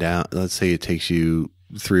knock one down. Let's say it takes you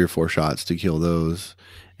 3 or 4 shots to kill those.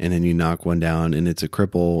 And then you knock one down and it's a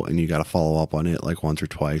cripple and you got to follow up on it like once or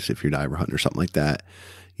twice if you're diver hunting or something like that.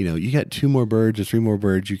 You got 2 more birds or 3 more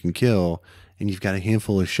birds you can kill and you've got a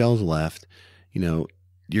handful of shells left, you're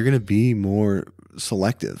going to be more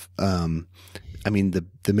selective. The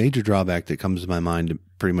major drawback that comes to my mind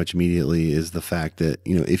pretty much immediately is the fact that,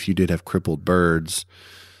 if you did have crippled birds,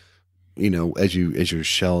 as your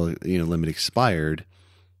shell, limit expired,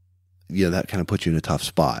 that kind of puts you in a tough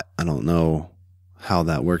spot. I don't know how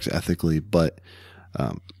that works ethically, but,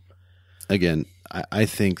 again, I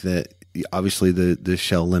think that obviously the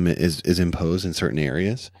shell limit is imposed in certain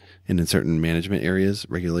areas and in certain management areas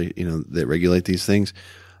that regulate these things.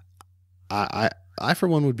 I for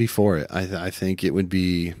one would be for it. I think it would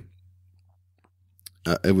be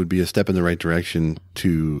a step in the right direction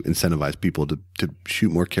to incentivize people to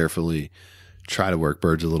shoot more carefully, try to work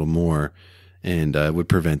birds a little more, and would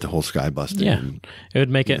prevent the whole sky busting. Yeah, it would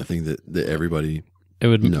make it. I think that everybody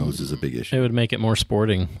knows is a big issue. It would make it more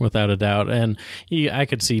sporting, without a doubt. And I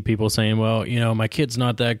could see people saying, well, my kid's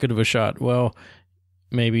not that good of a shot. Well,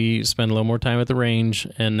 maybe spend a little more time at the range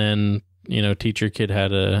and then, teach your kid how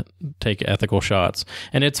to take ethical shots.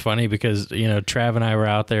 And it's funny because, Trav and I were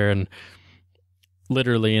out there and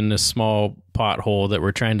literally in this small pothole that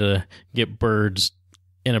we're trying to get birds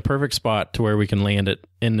in a perfect spot to where we can land it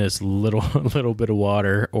in this little bit of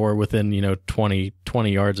water or within, 20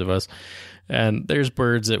 yards of us. And there's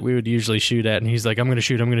birds that we would usually shoot at, and he's like, I'm going to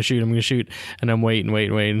shoot. And I'm waiting.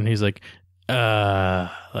 And he's like, and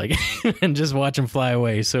just watch him fly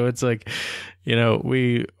away. So it's like,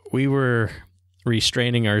 we were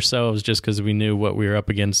restraining ourselves just because we knew what we were up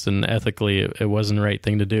against, and ethically it wasn't the right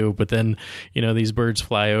thing to do. But then, these birds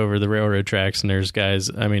fly over the railroad tracks, and there's guys,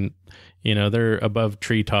 they're above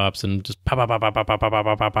treetops and just pow, pow, pow, pow, pow, pow, pow,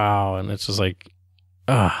 pow, pow, pow, and it's just like,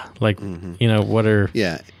 what are...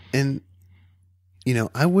 Yeah, and...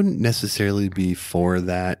 I wouldn't necessarily be for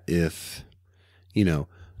that if, we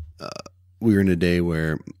were in a day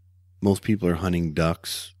where most people are hunting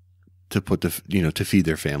ducks to to feed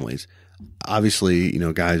their families. Obviously,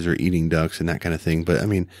 guys are eating ducks and that kind of thing. But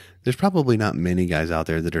there's probably not many guys out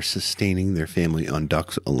there that are sustaining their family on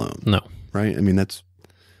ducks alone. No. Right? It's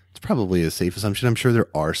probably a safe assumption. I'm sure there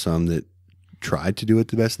are some that try to do it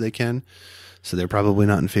the best they can. So they're probably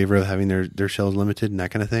not in favor of having their shells limited and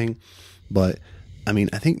that kind of thing. But I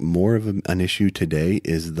think more of an issue today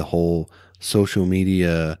is the whole social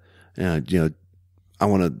media, I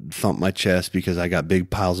want to thump my chest because I got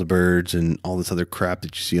big piles of birds and all this other crap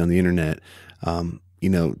that you see on the internet. To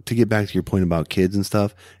get back to your point about kids and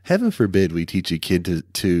stuff, heaven forbid we teach a kid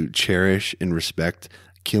to cherish and respect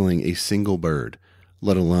killing a single bird,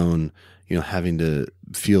 let alone, having to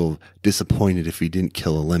feel disappointed if you didn't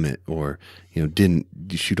kill a limit, or, didn't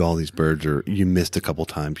shoot all these birds, or you missed a couple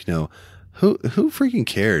times, who freaking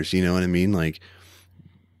cares? You know what I mean? Like,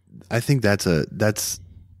 I think that's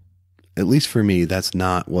at least for me, that's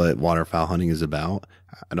not what waterfowl hunting is about.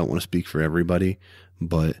 I don't want to speak for everybody,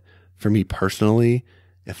 but for me personally,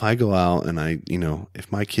 if I go out and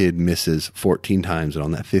if my kid misses 14 times and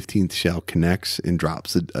on that 15th shell connects and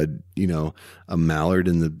drops a mallard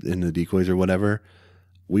in the decoys or whatever,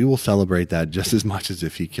 we will celebrate that just as much as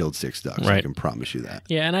if he killed 6 ducks. Right. I can promise you that.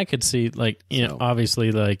 Yeah, and I could see, like,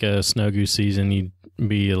 obviously, like a snow goose season, you'd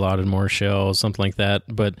be allotted more shells, something like that.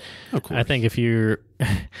 But I think if you're,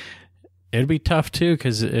 it'd be tough too,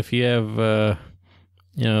 because if you have, a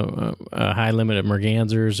high limit of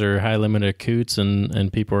mergansers or high limit of coots,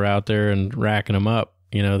 and people are out there and racking them up,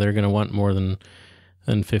 they're going to want more than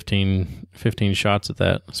 15 shots at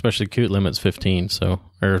that, especially coot limit's 15,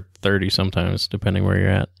 or 30 sometimes, depending where you're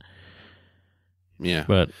at. Yeah.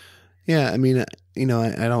 But yeah, I mean, I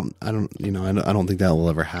don't think that will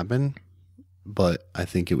ever happen, but I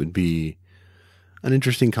think it would be an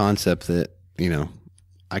interesting concept that,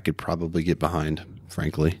 I could probably get behind,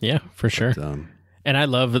 frankly. Yeah, for sure. And I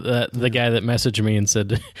love the guy that messaged me and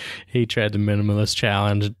said he tried the minimalist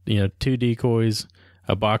challenge, 2 decoys,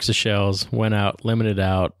 a box of shells, went out, limited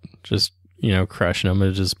out, just, crushing them.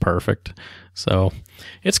 It's just perfect. So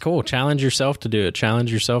it's cool. Challenge yourself to do it.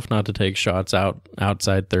 Challenge yourself not to take shots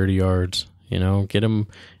outside 30 yards, get them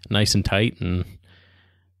nice and tight and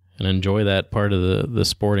enjoy that part of the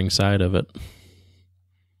sporting side of it.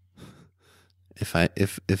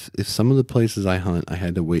 If some of the places I hunt, I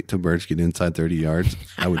had to wait till birds get inside 30 yards,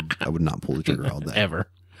 I would not pull the trigger all day. Ever.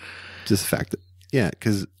 Just the fact that,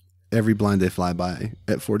 because every blind they fly by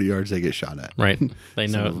at 40 yards, they get shot at. Right. They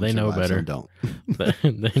know better. Some don't.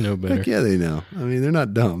 They know better. Heck yeah, they know. I mean, they're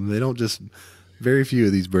not dumb. They don't just, very few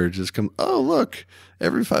of these birds just come, oh, look,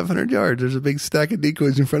 every 500 yards, there's a big stack of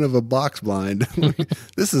decoys in front of a box blind.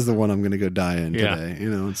 This is the one I'm going to go die in today.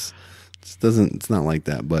 It's not like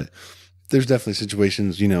that, but there's definitely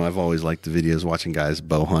situations, I've always liked the videos watching guys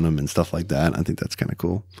bow hunt them and stuff like that. I think that's kind of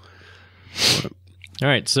cool. All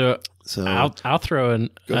right. So I'll throw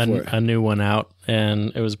a new one out,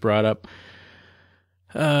 and it was brought up.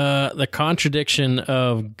 The contradiction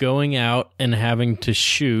of going out and having to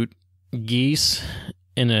shoot geese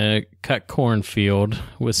in a cut cornfield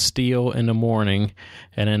with steel in the morning,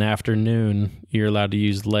 and in afternoon you're allowed to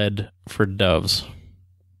use lead for doves.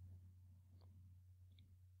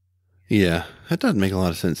 Yeah, that doesn't make a lot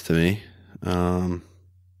of sense to me.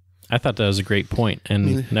 I thought that was a great point,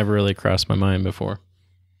 and never really crossed my mind before.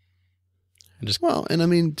 And I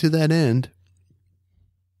mean, to that end,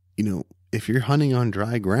 if you're hunting on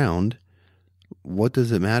dry ground, what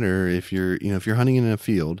does it matter if you're hunting in a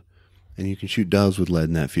field and you can shoot doves with lead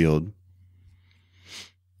in that field?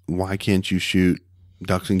 Why can't you shoot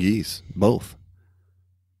ducks and geese? Both.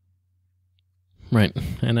 Right.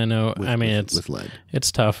 And I know, with lead.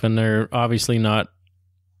 It's tough, and they're obviously not,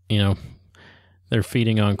 they're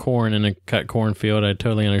feeding on corn in a cut cornfield. I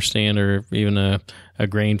totally understand, or even a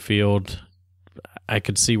grain field. I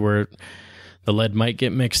could see where the lead might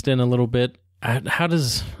get mixed in a little bit. I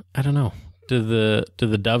don't know. Do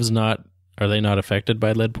the doves are they not affected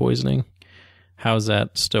by lead poisoning? How is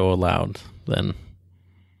that still allowed then?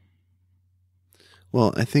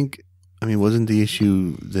 Well, wasn't the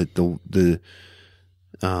issue that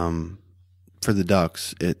for the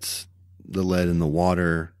ducks, it's the lead in the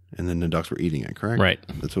water, and then the ducks were eating it, correct? Right.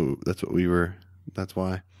 That's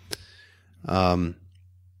why.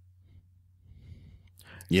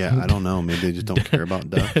 Yeah, I don't know. Maybe they just don't care about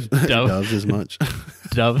doves, doves as much.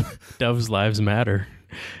 Doves' lives matter.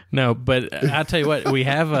 No, but I'll tell you what, we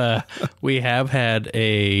have had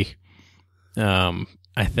a,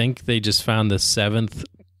 I think they just found the 7th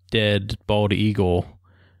dead bald eagle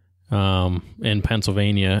in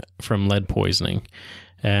Pennsylvania from lead poisoning.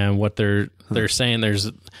 And what they're saying, there's,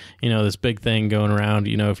 this big thing going around,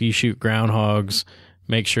 if you shoot groundhogs,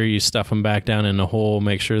 make sure you stuff them back down in the hole,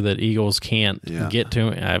 make sure that eagles can't get to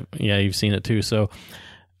it. You've seen it too. So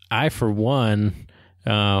I, for one,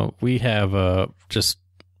 we have just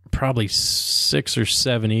probably 6 or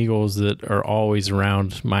 7 eagles that are always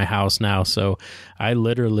around my house now. So I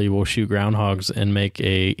literally will shoot groundhogs and make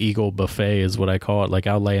a eagle buffet is what I call it. Like,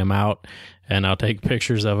 I'll lay them out and I'll take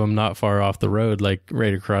pictures of them not far off the road, like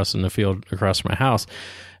right across in the field across from my house.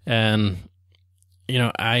 And,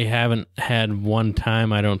 I haven't had one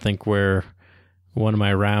time, I don't think, where one of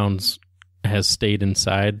my rounds has stayed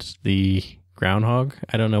inside the groundhog.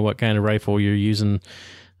 I don't know what kind of rifle you're using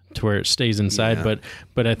to where it stays inside,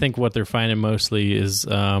 but I think what they're finding mostly is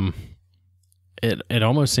it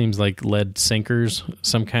almost seems like lead sinkers,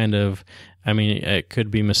 some kind of. I mean, it could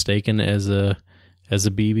be mistaken as a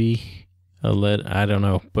BB, a lead. I don't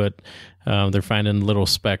know, but they're finding little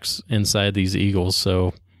specks inside these eagles.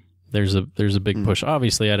 So there's a big push.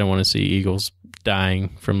 Obviously, I don't want to see eagles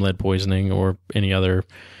dying from lead poisoning or any other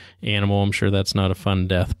animal. I'm sure that's not a fun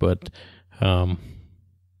death, but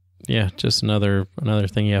yeah, just another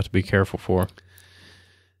thing you have to be careful for.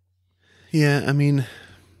 Yeah, I mean,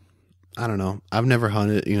 I don't know. I've never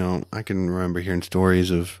hunted. I can remember hearing stories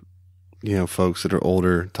of folks that are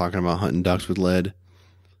older talking about hunting ducks with lead.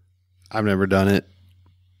 I've never done it.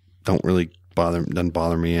 Doesn't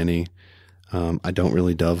bother me any. I don't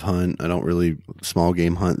really dove hunt. I don't really small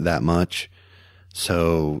game hunt that much.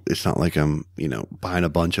 So it's not like I'm, buying a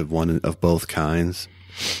bunch of one of both kinds.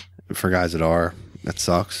 For guys that are, that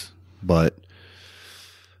sucks. But,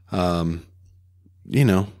 yeah,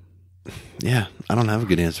 I don't have a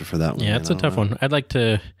good answer for that one. Yeah, it's a tough one. I'd like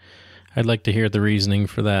to hear the reasoning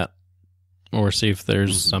for that, or see if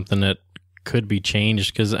there's something that could be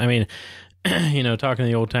changed. Because I mean, talking to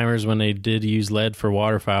the old timers when they did use lead for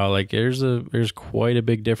waterfowl, like there's quite a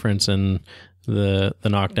big difference in the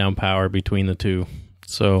knockdown power between the two.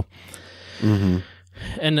 So,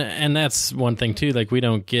 and that's one thing too. Like we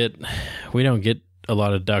don't get a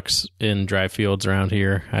lot of ducks in dry fields around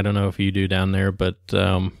here. I don't know if you do down there, but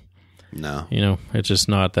no, it's just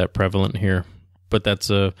not that prevalent here. But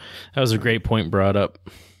that was a great point brought up.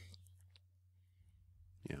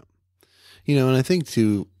 And I think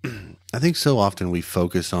too, so often we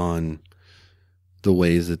focus on the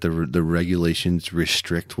ways that the regulations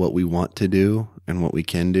restrict what we want to do and what we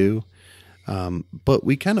can do. But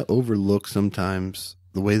we kind of overlook sometimes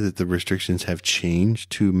the way that the restrictions have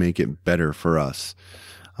changed to make it better for us.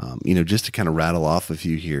 Just to kind of rattle off a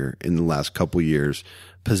few here, in the last couple years,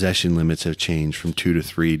 possession limits have changed from 2 to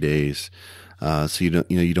 3 days. So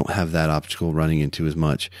you don't have that obstacle running into as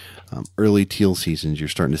much. Early teal seasons, you're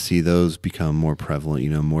starting to see those become more prevalent.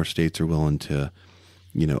 More states are willing to,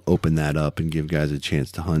 open that up and give guys a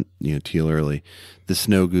chance to hunt, teal early. The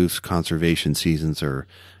snow goose conservation seasons are,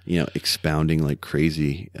 expounding like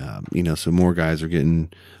crazy. So more guys are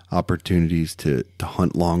getting opportunities to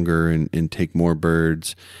hunt longer and take more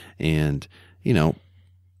birds. And,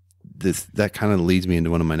 that kind of leads me into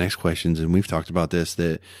one of my next questions, and we've talked about this,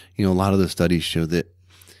 that a lot of the studies show that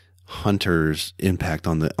hunters' impact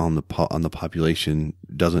on the population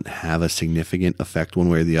doesn't have a significant effect one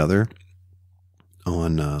way or the other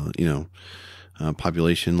on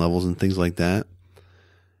population levels and things like that.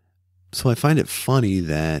 So I find it funny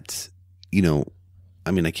that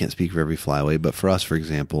I can't speak for every flyway, but for us, for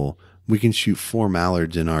example, we can shoot 4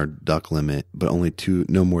 mallards in our duck limit, but only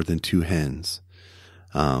no more than 2 hens.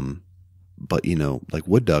 But like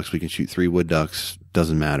wood ducks, we can shoot 3 wood ducks,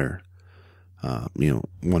 doesn't matter,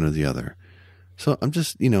 one or the other. So I'm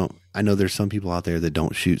just, I know there's some people out there that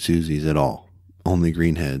don't shoot Susies at all, only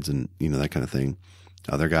greenheads and, that kind of thing.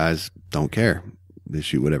 Other guys don't care. They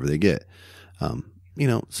shoot whatever they get.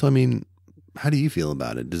 So I mean, how do you feel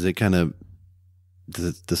about it? Does it kind of,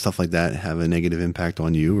 does stuff like that have a negative impact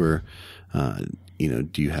on you, or, do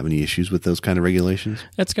you have any issues with those kind of regulations?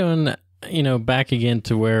 That's going, back again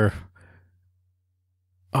to where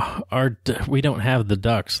we don't have the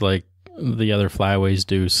ducks like the other flyways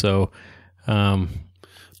do. So, but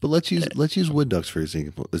let's use wood ducks for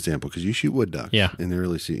example, because you shoot wood ducks. Yeah. In the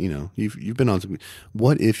early season, you've been on some.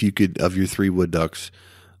 What if you could, of your 3 wood ducks,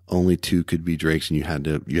 only 2 could be drakes, and you had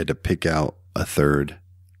to pick out a third?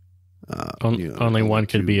 Only one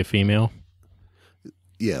could be a female.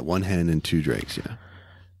 Yeah, 1 hen and 2 drakes. Yeah.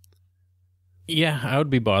 Yeah, I would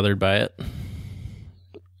be bothered by it.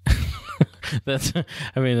 That's,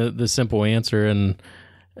 the simple answer, and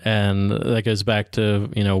that goes back to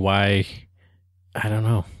why. I don't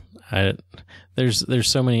know. There's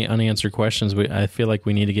so many unanswered questions. I feel like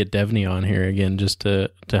we need to get Devney on here again just to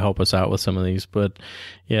help us out with some of these. But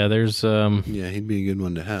yeah, there's yeah, he'd be a good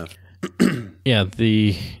one to have. Yeah,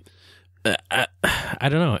 I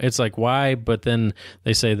don't know. It's like, why? But then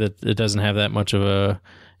they say that it doesn't have that much of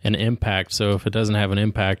an impact. So if it doesn't have an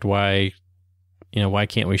impact, why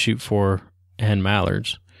can't we shoot 4 hen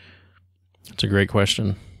mallards? It's a great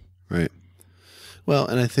question. Right. Well,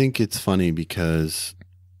 and I think it's funny because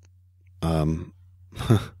I'm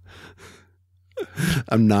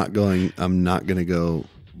not going to go,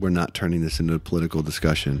 we're not turning this into a political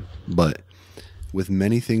discussion, but with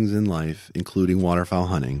many things in life, including waterfowl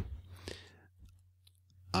hunting,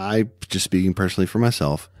 I, just speaking personally for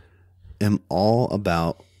myself, am all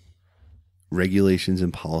about regulations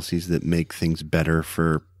and policies that make things better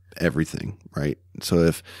for everything, right?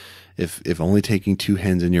 So if only taking 2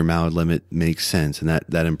 hens in your mallard limit makes sense and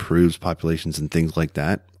that improves populations and things like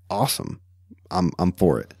that, awesome. I'm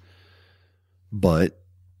for it. But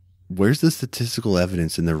where's the statistical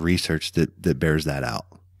evidence in the research that bears that out?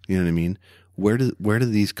 You know what I mean? Where do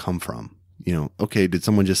these come from? Okay, did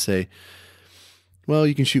someone just say, well,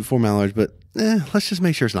 you can shoot 4 mallards, but let's just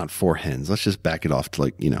make sure it's not 4 hens. Let's just back it off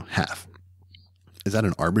to half. Is that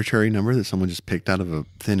an arbitrary number that someone just picked out of a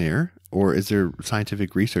thin air? Or is there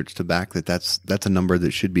scientific research to back that's a number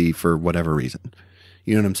that should be for whatever reason?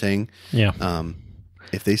 You know what I'm saying? Yeah.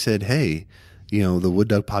 If they said, hey, the wood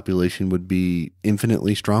duck population would be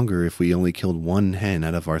infinitely stronger if we only killed 1 hen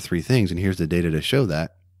out of our 3 things, and here's the data to show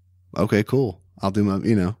that. Okay, cool. I'll do my,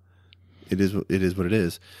 it is what it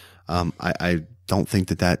is. I don't think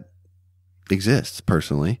that exists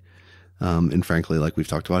personally. And frankly, like we've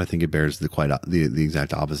talked about, I think it bears the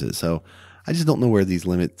exact opposite. So I just don't know where these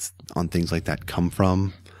limits on things like that come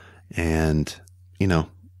from. And,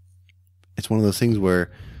 it's one of those things where,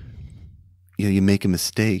 you make a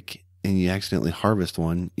mistake and you accidentally harvest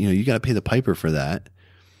one, you got to pay the piper for that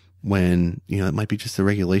when, it might be just a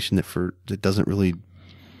regulation that doesn't really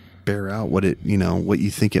bear out what what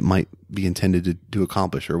you think it might be intended to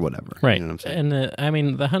accomplish or whatever. Right. You know what I'm saying?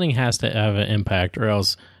 And the hunting has to have an impact, or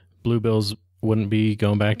else bluebills wouldn't be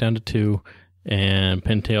going back down to 2 and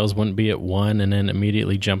pintails wouldn't be at 1 and then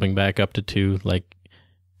immediately jumping back up to 2. Like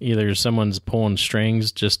either someone's pulling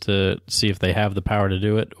strings just to see if they have the power to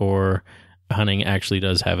do it, or hunting actually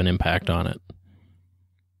does have an impact on it.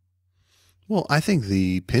 Well, I think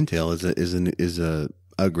the pintail is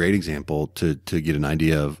a great example to get an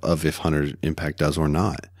idea of if hunter impact does or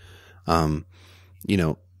not.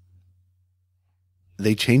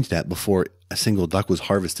 They changed that before a single duck was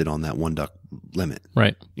harvested on that 1 duck limit.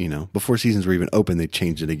 Right. Before seasons were even open, they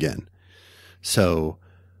changed it again. So,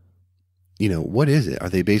 what is it? Are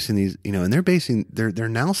they basing these, and they're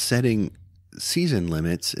now setting season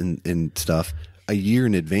limits and stuff a year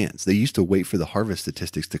in advance. They used to wait for the harvest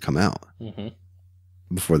statistics to come out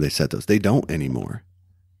before they set those. They don't anymore.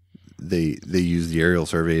 They use the aerial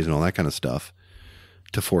surveys and all that kind of stuff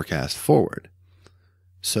to forecast forward.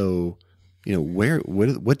 So,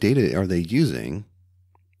 what data are they using,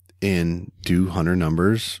 and do hunter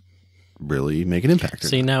numbers really make an impact?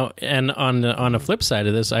 See now, and on the flip side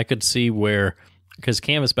of this, I could see where, because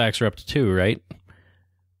canvasbacks are up to 2, right?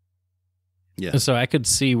 Yeah. So I could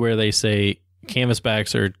see where they say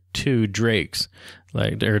canvasbacks are 2 drakes,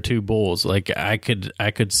 like there are 2 bulls. Like I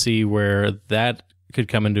could see where that could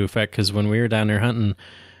come into effect, because when we were down there hunting,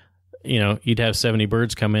 you'd have 70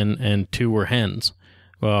 birds come in and 2 were hens.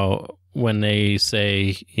 Well, when they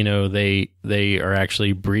say, they are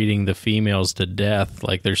actually breeding the females to death,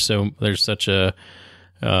 like there's such a,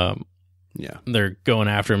 they're going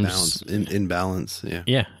after them. In balance. Yeah.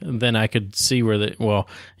 Yeah. Then I could see where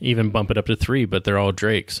even bump it up to 3, but they're all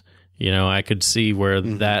drakes. I could see where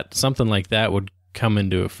that something like that would come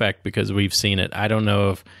into effect, because we've seen it. I don't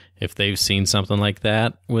know if they've seen something like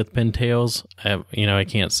that with pintails. I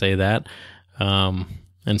can't say that.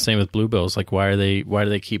 And same with bluebills. Like, why do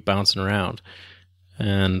they keep bouncing around?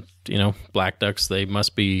 And, black ducks, they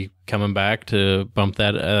must be coming back to bump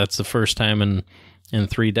that. That's the first time in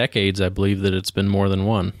 3 decades, I believe, that it's been more than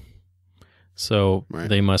 1. So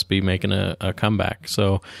They must be making a comeback.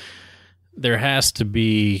 So there has to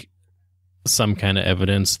be some kind of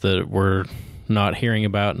evidence that we're not hearing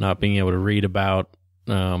about, not being able to read about.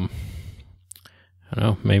 I don't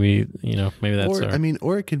know. Maybe that's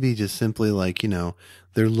or it could be just simply like,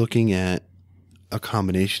 they're looking at a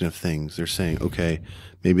combination of things. They're saying, okay,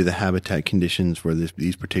 maybe the habitat conditions where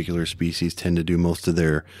these particular species tend to do most of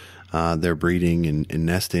their breeding and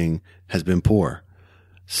nesting has been poor.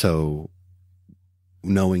 So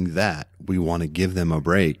knowing that, we want to give them a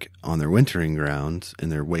break on their wintering grounds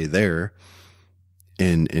and their way there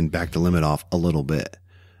and back the limit off a little bit.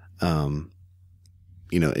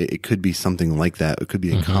 It could be something like that. It could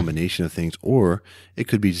be a combination of things, or it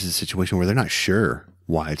could be just a situation where they're not sure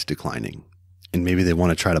why it's declining. And maybe they want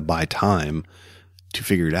to try to buy time to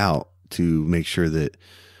figure it out, to make sure that,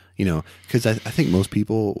 because I think most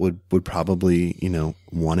people would probably,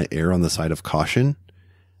 want to err on the side of caution.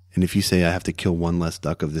 And if you say, I have to kill 1 less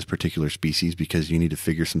duck of this particular species because you need to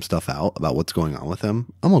figure some stuff out about what's going on with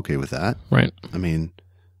them, I'm okay with that. Right. I mean,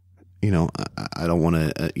 I don't want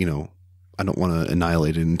to, I don't want to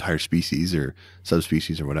annihilate an entire species or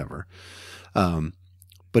subspecies or whatever.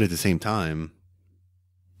 But at the same time,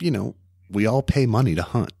 we all pay money to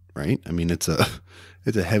hunt, right? I mean, it's a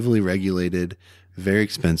heavily regulated, very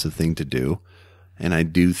expensive thing to do. And I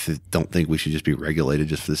don't think we should just be regulated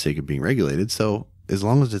just for the sake of being regulated. So as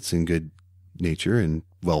long as it's in good nature and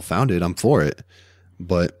well-founded, I'm for it.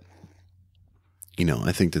 But,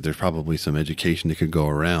 I think that there's probably some education that could go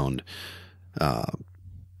around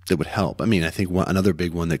that would help. I mean, I think another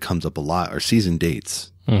big one that comes up a lot are season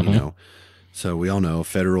dates, So we all know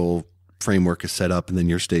federal framework is set up, and then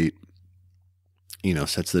your state,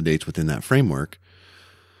 sets the dates within that framework.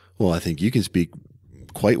 Well, I think you can speak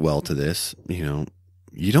quite well to this. You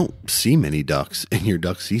don't see many ducks in your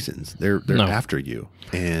duck seasons. They're after you.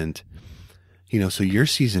 And, so your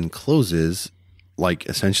season closes like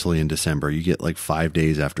essentially in December. You get like 5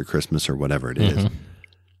 days after Christmas or whatever it is.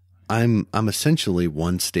 I'm essentially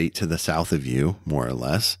one state to the south of you, more or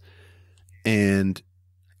less. And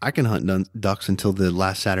I can hunt ducks until the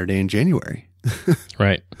last Saturday in January.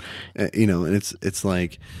 Right. And it's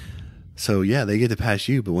like, so yeah, they get to pass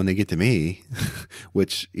you, but when they get to me,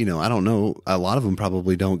 which, I don't know, a lot of them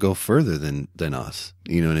probably don't go further than us.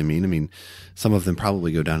 You know what I mean? I mean, some of them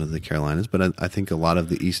probably go down to the Carolinas, but I think a lot of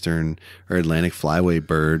the Eastern or Atlantic flyway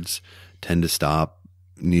birds tend to stop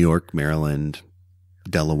New York, Maryland,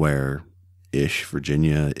 Delaware-ish,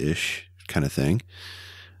 Virginia-ish kind of thing.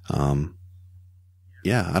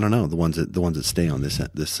 Yeah, I don't know. The ones that stay on this,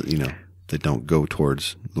 that don't go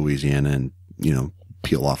towards Louisiana and,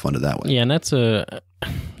 peel off onto that way. Yeah, and that's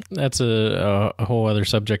a whole other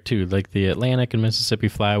subject too. Like the Atlantic and Mississippi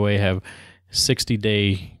Flyway have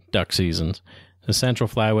 60-day duck seasons. The Central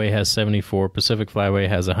Flyway has 74. Pacific Flyway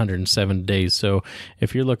has 107 days. So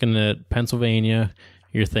if you're looking at Pennsylvania,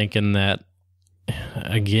 you're thinking that,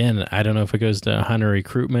 again, I don't know if it goes to hunter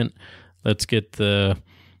recruitment. Let's get the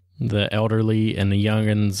elderly and the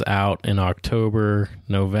youngins out in October,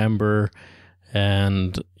 November,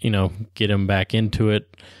 and, get them back into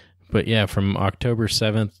it. But yeah, from October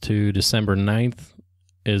 7th to December 9th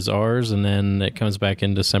is ours, and then it comes back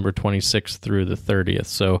in December 26th through the 30th.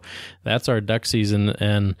 So that's our duck season.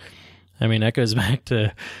 And I mean, that goes back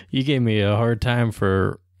to, you gave me a hard time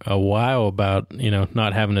for a while about,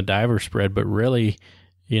 not having a diver spread, but really,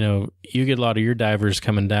 you get a lot of your divers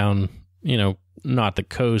coming down, not the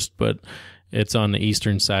coast, but it's on the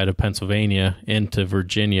eastern side of Pennsylvania into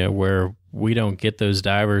Virginia, where we don't get those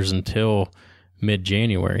divers until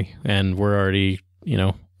mid-January, and we're already,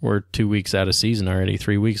 we're 2 weeks out of season already,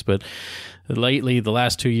 3 weeks. But lately, the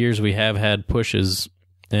last 2 years, we have had pushes,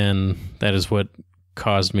 and that is what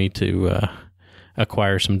caused me to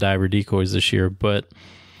acquire some diver decoys this year. But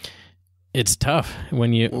it's tough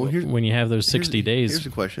when you have those 60 days. Here's a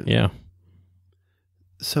question. Yeah.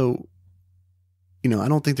 So, I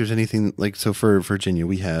don't think there's anything like, so for Virginia,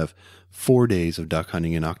 we have 4 days of duck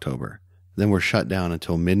hunting in October. Then we're shut down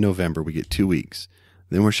until mid-November. We get 2 weeks.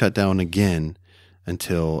 Then we're shut down again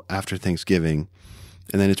until after Thanksgiving.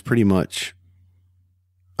 And then it's pretty much,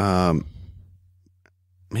 we're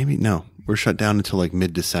shut down until like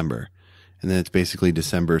mid-December. And then it's basically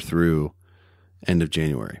December through end of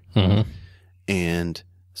January. Mm-hmm. And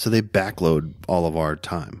so they backload all of our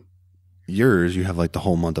time. Yours, you have like the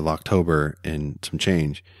whole month of October and some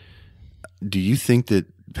change. Do you think that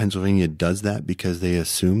Pennsylvania does that because they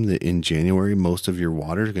assume that in January most of your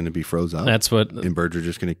water is going to be froze up? That's what, and birds are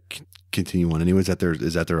just going to continue on anyway. Is that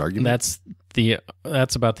their argument?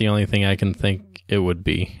 That's about the only thing I can think it would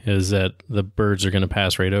be, is that the birds are going to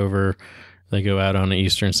pass right over. They go out on the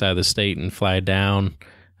eastern side of the state and fly down.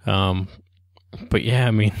 But yeah,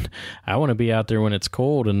 I mean, I want to be out there when it's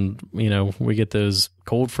cold, and we get those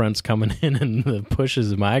cold fronts coming in, and the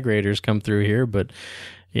pushes of migrators come through here. But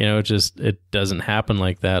it doesn't happen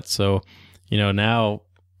like that. So, now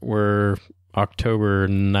we're October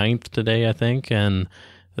 9th today, I think, and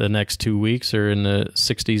the next 2 weeks are in the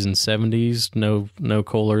 60s and 70s. No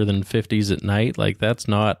colder than 50s at night. Like, that's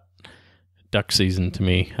not duck season to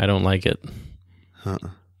me. I don't like it. Yeah,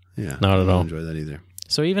 not at all. I don't enjoy that either.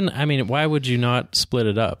 So even, I mean, why would you not split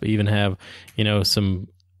it up? Even have, some,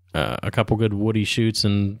 a couple good woody shoots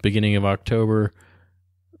in beginning of October,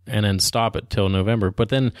 and then stop it till November. But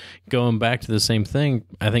then going back to the same thing,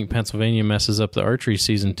 I think Pennsylvania messes up the archery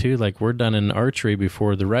season too. Like, we're done in archery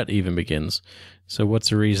before the rut even begins. So what's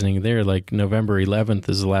the reasoning there? Like, November 11th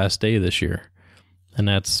is the last day this year. And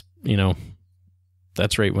that's,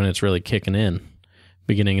 that's right when it's really kicking in,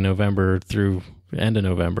 beginning of November through end of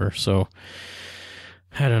November. So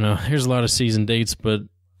I don't know. There's a lot of season dates, but,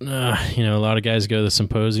 a lot of guys go to the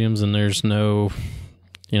symposiums, and there's no,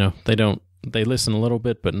 they listen a little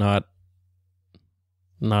bit, but not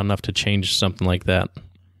enough to change something like that.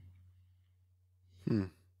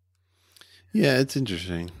 Yeah, it's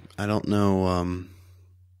interesting. I don't know.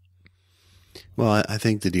 Well, I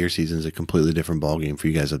think the deer season is a completely different ballgame for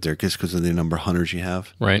you guys out there, just because of the number of hunters you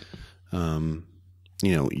have. Right.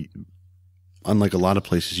 unlike a lot of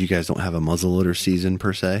places, you guys don't have a muzzleloader season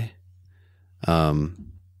per se.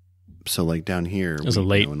 So like down here, There's a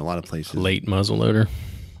late, in a lot of places, late muzzleloader.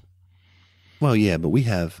 Well, yeah, but we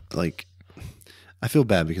have like, I feel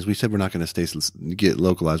bad because we said we're not going to get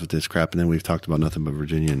localized with this crap, and then we've talked about nothing but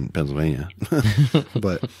Virginia and Pennsylvania.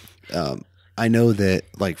 But I know that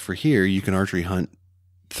like for here, you can archery hunt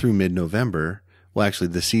through mid-November. Well, actually,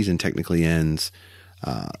 the season technically ends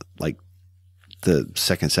like the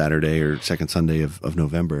second Saturday or second Sunday of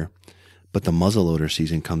November, but the muzzleloader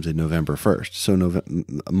season comes in November 1st. So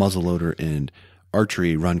muzzleloader and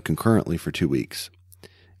archery run concurrently for 2 weeks,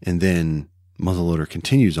 and then muzzleloader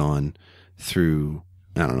continues on through,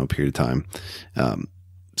 I don't know, a period of time.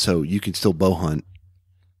 So you can still bow hunt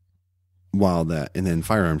while that, and then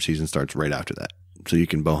firearm season starts right after that. So you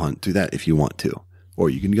can bow hunt through that if you want to, or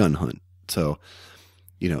you can gun hunt. So,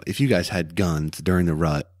 if you guys had guns during the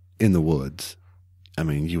rut in the woods, I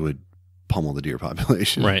mean, you would pummel the deer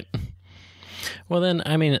population. Right. Well, then,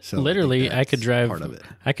 I mean, So literally, I could drive. part of it.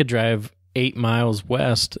 I could drive 8 miles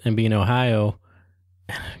west and be in Ohio.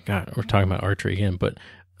 God, we're talking about archery again, but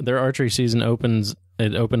their archery season opens.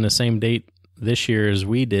 It opened the same date this year as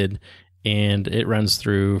we did, and it runs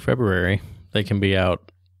through February. They can be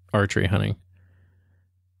out archery hunting.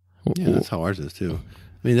 Yeah, that's how ours is too.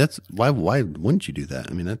 I mean, that's why wouldn't you do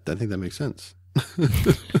that? I mean, I think that makes sense.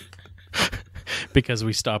 Because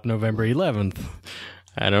we stopped November 11th.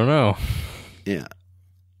 I don't know. Yeah.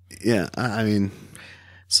 Yeah. I mean,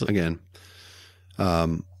 So again, I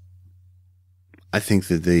think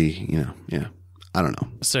that I don't know.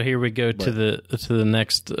 So here we go to the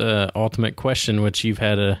next ultimate question, which you've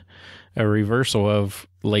had a reversal of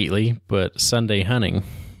lately, but Sunday hunting.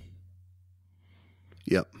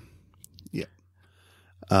 Yep. Yep.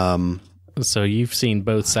 So you've seen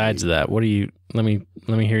both sides of that. What do you? Let me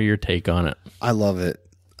hear your take on it. I love it.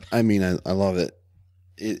 I mean, I love it.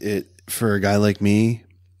 It for a guy like me,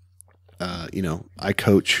 I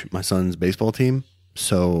coach my son's baseball team.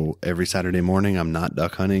 So every Saturday morning, I'm not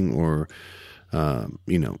duck hunting or,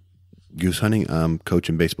 goose hunting. I'm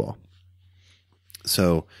coaching baseball.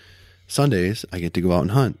 So Sundays, I get to go out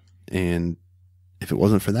and hunt. And if it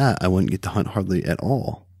wasn't for that, I wouldn't get to hunt hardly at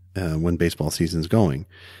all when baseball season's going.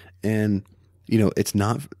 And,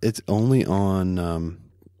 it's only on,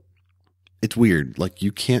 it's weird. Like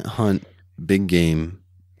you can't hunt big game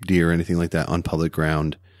deer or anything like that on public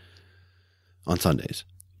ground on Sundays,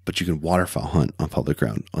 but you can waterfowl hunt on public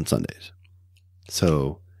ground on Sundays.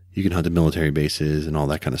 So you can hunt at military bases and all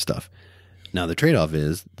that kind of stuff. Now the trade-off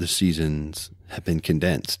is the seasons have been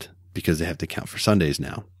condensed because they have to count for Sundays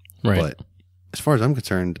now. Right. But as far as I'm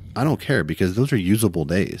concerned, I don't care because those are usable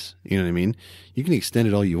days. You know what I mean? You can extend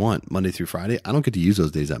it all you want Monday through Friday. I don't get to use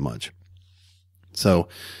those days that much. So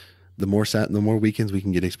the more weekends we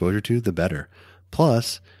can get exposure to, the better.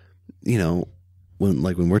 Plus, when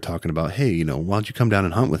we're talking about, hey, why don't you come down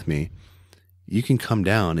and hunt with me? You can come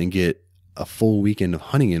down and get a full weekend of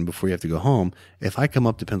hunting in before you have to go home. If I come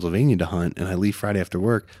up to Pennsylvania to hunt and I leave Friday after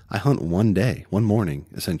work, I hunt one morning,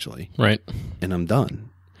 essentially. Right. And I'm done.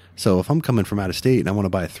 So if I'm coming from out of state and I want to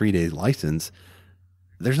buy a 3-day license,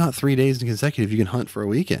 there's not 3 days in consecutive you can hunt for a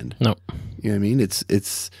weekend. No. You know what I mean?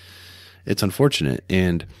 It's unfortunate.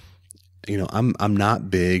 And I'm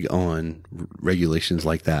not big on regulations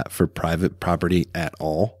like that for private property at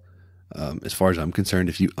all. As far as I'm concerned,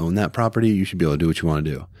 if you own that property, you should be able to do what you want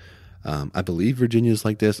to do. I believe Virginia is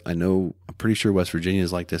like this. I'm pretty sure West Virginia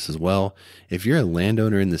is like this as well. If you're a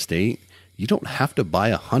landowner in the state, you don't have to buy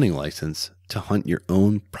a hunting license to hunt your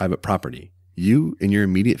own private property. You and your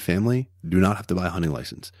immediate family do not have to buy a hunting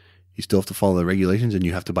license. You still have to follow the regulations and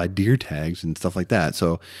you have to buy deer tags and stuff like that.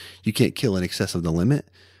 So you can't kill in excess of the limit.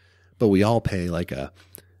 But we all pay like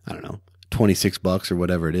 $26 or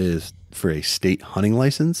whatever it is for a state hunting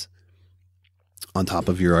license on top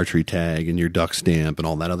of your archery tag and your duck stamp and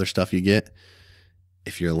all that other stuff you get.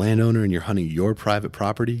 If you're a landowner and you're hunting your private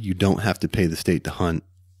property, you don't have to pay the state to hunt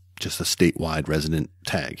just a statewide resident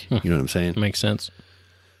tag. You know what I'm saying? Makes sense.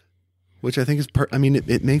 Which I think is,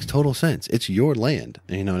 it makes total sense. It's your land.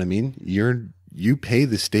 You know what I mean? You pay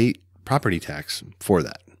the state property tax for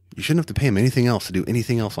that. You shouldn't have to pay them anything else to do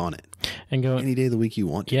anything else on it. And go any day of the week you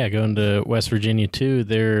want to. Yeah, going to West Virginia too,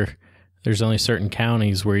 there's only certain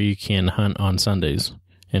counties where you can hunt on Sundays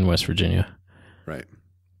in West Virginia. Right.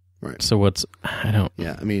 Right. So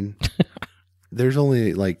there's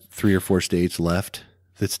only like 3 or 4 states left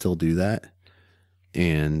that still do that.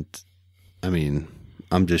 And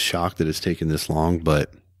I'm just shocked that it's taken this long,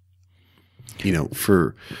 but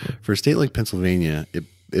for a state like Pennsylvania,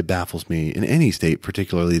 it baffles me, in any state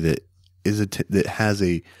particularly that has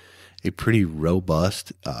a pretty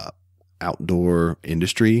robust outdoor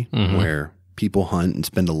industry where people hunt and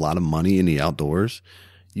spend a lot of money in the outdoors,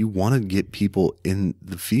 you want to get people in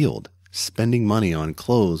the field spending money on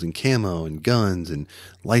clothes and camo and guns and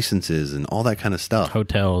licenses and all that kind of stuff.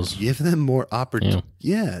 Hotels. Give them more opportunities.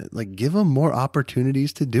 Yeah, like give them more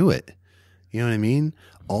opportunities to do it. You know what I mean?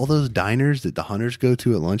 All those diners that the hunters go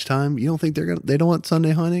to at lunchtime, you don't think they don't want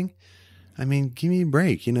Sunday hunting? I mean, give me a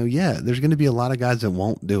break. You know, yeah, there's going to be a lot of guys that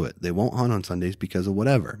won't do it. They won't hunt on Sundays because of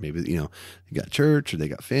whatever. Maybe, you know, they got church or they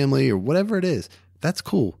got family or whatever it is. That's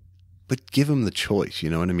cool. But give them the choice. You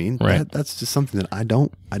know what I mean? Right. That's just something that I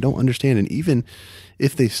don't understand. And even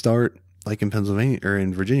if they start like in Pennsylvania or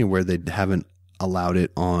in Virginia where they haven't allowed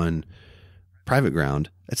it on private ground,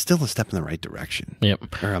 it's still a step in the right direction.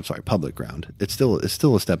 Yep. Or I'm sorry, public ground. It's still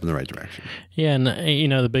a step in the right direction. Yeah, and you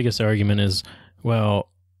know the biggest argument is, well,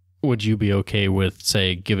 would you be okay with,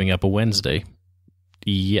 say, giving up a Wednesday?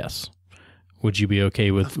 Yes. Would you be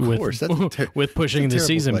okay with with pushing the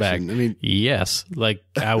season back? I mean, yes. Like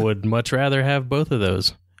I would much rather have both of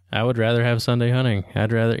those. I would rather have Sunday hunting.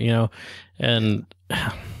 I'd rather, you know, and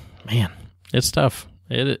man, it's tough.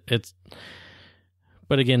 It's.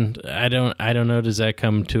 But again, I don't know. Does that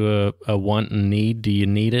come to a want and need? Do you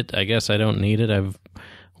need it? I guess I don't need it. I've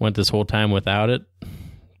went this whole time without it.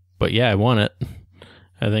 But yeah, I want it.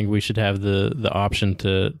 I think we should have the option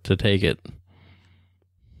to take it.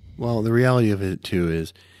 Well, the reality of it too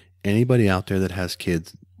is anybody out there that has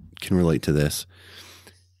kids can relate to this.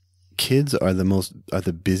 Kids are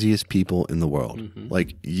the busiest people in the world. Mm-hmm.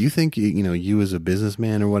 Like you think, you know, you as a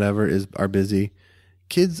businessman or whatever are busy.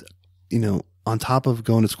 Kids, you know, on top of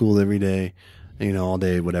going to school every day, you know, all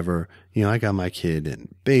day, whatever, you know, I got my kid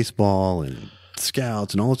in baseball and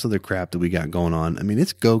scouts and all this other crap that we got going on. I mean,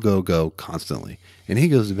 it's go, go, go constantly. And he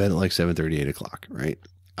goes to bed at like 7:30, 8 o'clock, right?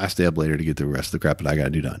 I stay up later to get the rest of the crap that I got to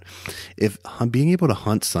do done. If being able to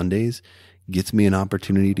hunt Sundays gets me an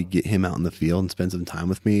opportunity to get him out in the field and spend some time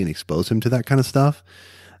with me and expose him to that kind of stuff,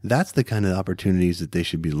 that's the kind of opportunities that they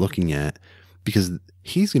should be looking at, because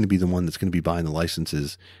he's going to be the one that's going to be buying the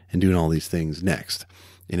licenses and doing all these things next.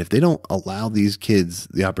 And if they don't allow these kids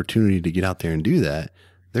the opportunity to get out there and do that,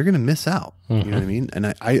 they're going to miss out. Mm-hmm. You know what I mean?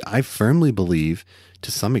 And I firmly believe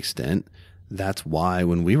to some extent that's why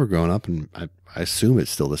when we were growing up, and I assume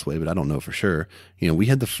it's still this way, but I don't know for sure, you know, we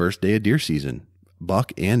had the first day of deer season,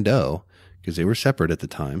 buck and doe, because they were separate at the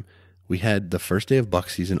time. We had the first day of buck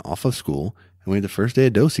season off of school, and we had the first day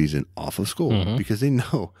of doe season off of school, mm-hmm. because they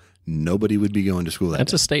know nobody would be going to school that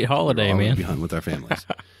That's day. A state holiday, man. We'd be hunting with our families.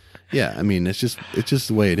 Yeah, I mean, it's just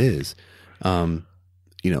the way it is.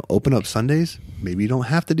 You know, open up Sundays, maybe you don't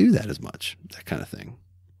have to do that as much, that kind of thing.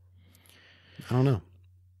 I don't know.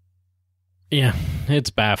 Yeah, it's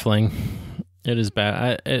baffling. It is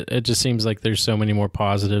bad. It just seems like there's so many more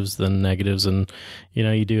positives than negatives, and you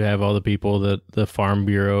know, you do have all the people that the Farm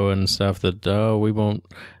Bureau and stuff that we won't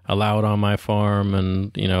allow it on my farm,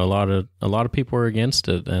 and you know, a lot of people are against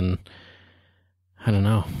it, and I don't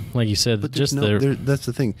know. Like you said, but just that's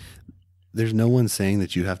the thing. There's no one saying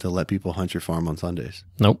that you have to let people hunt your farm on Sundays.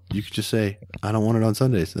 Nope. You could just say, I don't want it on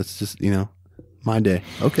Sundays. That's just, you know, my day.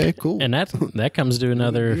 Okay, cool. And that comes to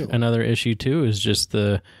another issue too, is just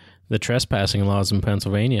the trespassing laws in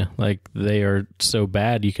Pennsylvania. Like, they are so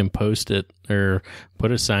bad, you can post it or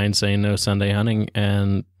put a sign saying no Sunday hunting,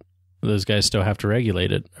 and those guys still have to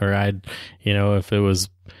regulate it. Or if it was,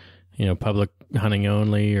 you know, public hunting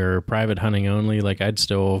only or private hunting only, like I'd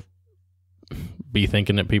still be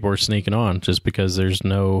thinking that people are sneaking on just because there's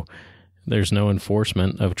no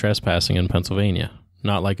enforcement of trespassing in Pennsylvania.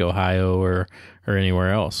 Not like Ohio or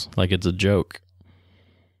anywhere else. Like, it's a joke.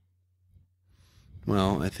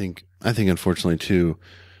 Well, I think unfortunately too,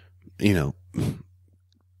 you know,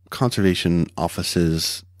 conservation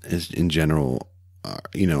offices in general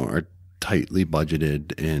are tightly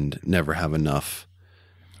budgeted and never have enough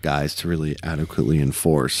guys to really adequately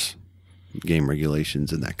enforce game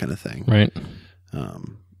regulations and that kind of thing. Right.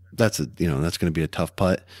 That's going to be a tough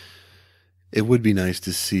putt. It would be nice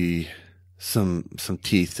to see some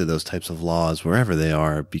teeth to those types of laws wherever they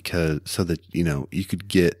are, so that, you know, you could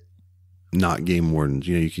get not game wardens,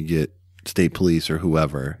 you know, you could get state police or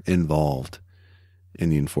whoever involved in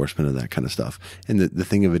the enforcement of that kind of stuff. And the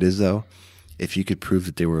thing of it is, though, if you could prove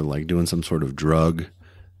that they were like doing some sort of drug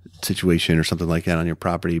situation or something like that on your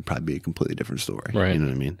property, it'd probably be a completely different story. Right. You know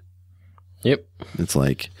what I mean? Yep. It's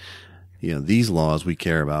like, you know, these laws we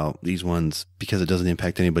care about, these ones, because it doesn't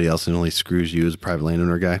impact anybody else and only screws you as a private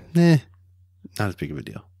landowner guy, not as big of a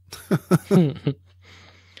deal.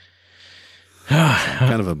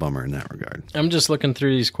 Kind of a bummer in that regard. I'm just looking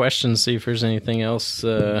through these questions, see if there's anything else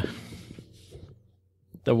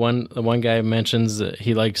The one guy mentions that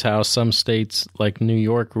he likes how some states like New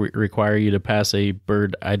York require you to pass a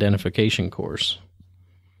bird identification course.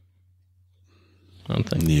 I don't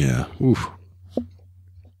think. Yeah. Oof.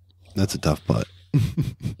 That's a tough putt.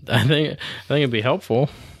 I think it'd be helpful.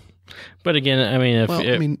 But again, I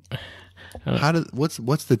mean,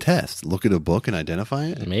 what's the test? Look at a book and identify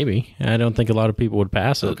it? Maybe. I don't think a lot of people would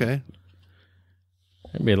pass it. Okay.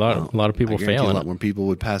 There'd be a lot of people failing. A lot of people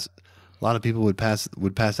would pass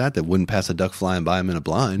that wouldn't pass a duck flying by them in a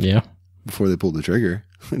blind. Yeah. Before they pulled the trigger.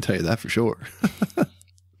 I can tell you that for sure.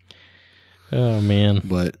 Oh man.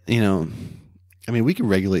 But, I mean, we can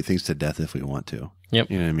regulate things to death if we want to.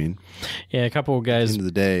 Yep. You know what I mean? Yeah, a couple of guys. At the end of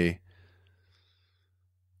the day.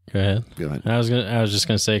 Go ahead. I was just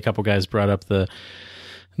gonna say a couple guys brought up the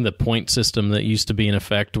point system that used to be in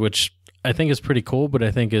effect, which I think is pretty cool, but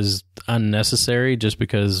I think is unnecessary just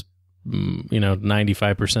because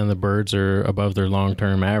 95% of the birds are above their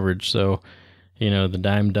long-term average. So, the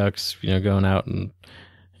dime ducks, going out and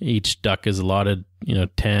each duck is allotted,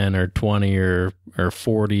 10 or 20 or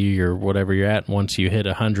 40 or whatever you're at. Once you hit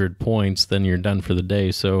 100 points, then you're done for the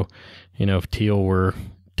day. So, if teal were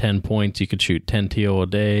 10 points, you could shoot 10 teal a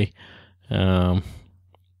day. I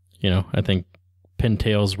think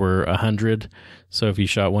pintails were 100. So if you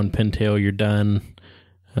shot one pintail, you're done.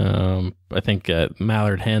 I think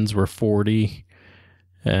mallard hens were 40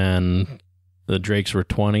 and the drakes were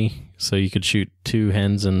 20. So you could shoot 2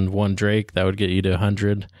 hens and 1 drake. That would get you to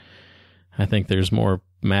 100. I think there's more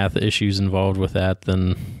math issues involved with that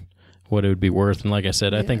than what it would be worth. And like I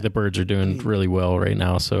said, I think the birds are doing really well right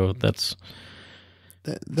now. So that's...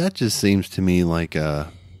 That just seems to me like,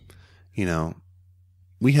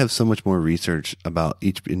 we have so much more research about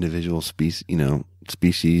each individual species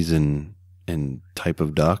and type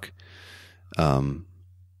of duck. I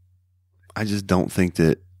just don't think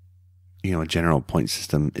that, a general point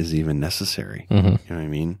system is even necessary. Mm-hmm. You know what I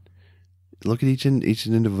mean? Look at each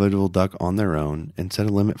individual duck on their own and set a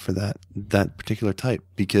limit for that particular type.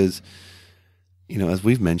 Because, as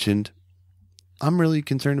we've mentioned, I'm really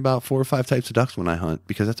concerned about 4 or 5 types of ducks when I hunt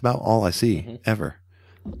because that's about all I see ever.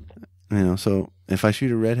 So if I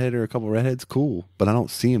shoot a redhead or a couple redheads, cool, but I don't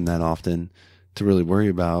see them that often to really worry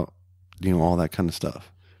about, all that kind of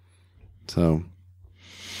stuff. So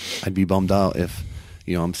I'd be bummed out if,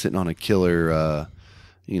 I'm sitting on a killer,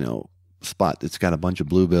 spot that's got a bunch of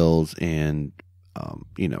bluebills and,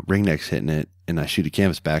 ringnecks hitting it, and I shoot a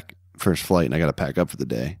canvasback first flight and I got to pack up for the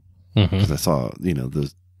day because I saw,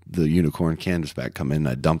 the unicorn canvasback come in and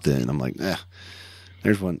I dumped it and I'm like,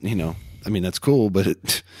 there's one, that's cool, but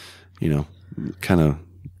it, kind of,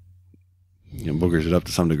 boogers it up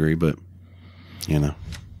to some degree, but, it'd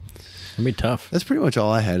be tough. That's pretty much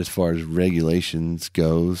all I had as far as regulations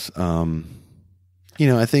goes.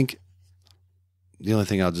 I think the only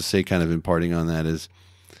thing I'll just say kind of imparting on that is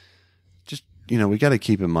just, we got to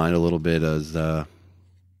keep in mind a little bit as,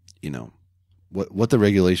 what the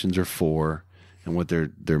regulations are for and what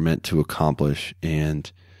they're meant to accomplish.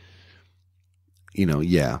 And,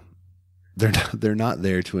 they're not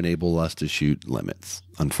there to enable us to shoot limits,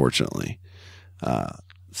 unfortunately.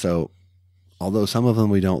 So although some of them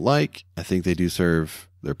we don't like, I think they do serve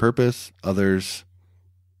their purpose. Others,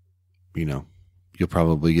 you'll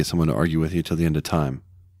probably get someone to argue with you till the end of time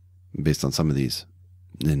based on some of these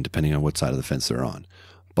and depending on what side of the fence they're on.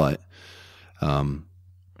 But, I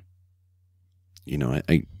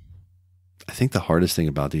think the hardest thing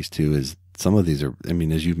about these two is some of these are,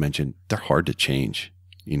 as you've mentioned, they're hard to change,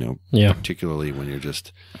 particularly when you're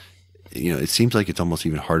just, it seems like it's almost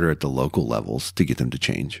even harder at the local levels to get them to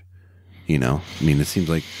change. It seems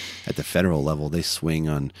like at the federal level, they swing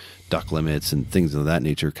on duck limits and things of that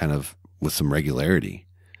nature kind of with some regularity.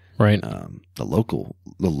 Right. The local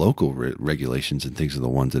regulations and things are the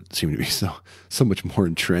ones that seem to be so much more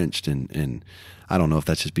entrenched. And I don't know if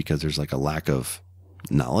that's just because there's like a lack of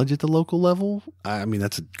knowledge at the local level.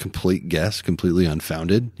 That's a complete guess, completely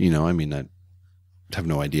unfounded. I have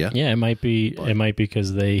no idea. Yeah, it might be. It might be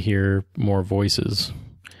because they hear more voices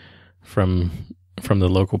from the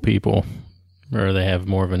local people, or they have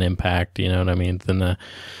more of an impact. You know what I mean? Than the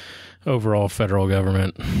overall federal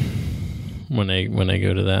government when they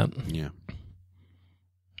go to that. Yeah,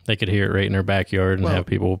 they could hear it right in their backyard and have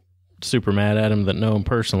people super mad at them that know them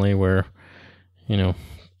personally. Where, and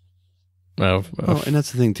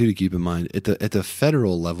that's the thing too to keep in mind at the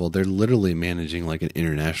federal level, they're literally managing like an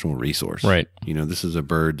international resource, right? This is a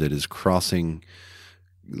bird that is crossing,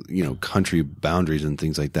 country boundaries and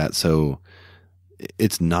things like that. So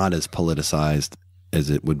it's not as politicized as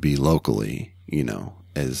it would be locally,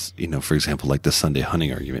 as for example, like the Sunday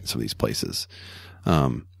hunting argument. Some of these places,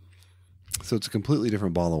 So it's a completely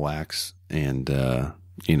different ball of wax. And,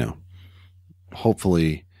 you know,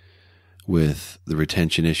 hopefully with the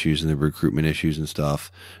retention issues and the recruitment issues and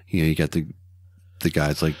stuff, you know, you got the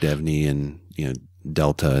guys like Devney and, you know,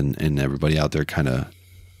 Delta and everybody out there kind of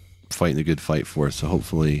fighting the good fight for us. So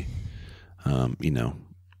hopefully, you know,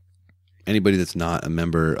 anybody that's not a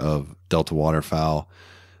member of Delta Waterfowl,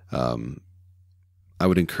 I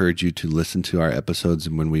would encourage you to listen to our episodes.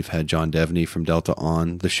 And when we've had John Devney from Delta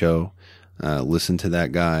on the show, listen to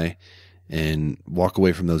that guy and walk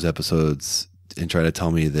away from those episodes and try to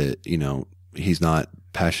tell me that, you know, he's not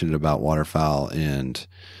passionate about waterfowl and,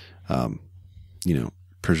 you know,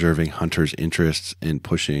 preserving hunters' interests and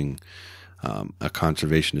pushing a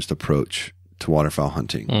conservationist approach to waterfowl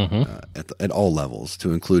hunting at all levels,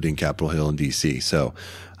 to including Capitol Hill and DC. So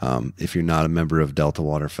if you're not a member of Delta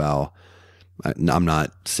Waterfowl, I'm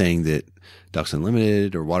not saying that Ducks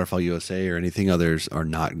Unlimited or Waterfowl USA or anything others are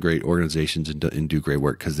not great organizations and do great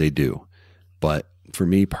work, because they do. But for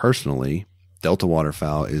me personally, Delta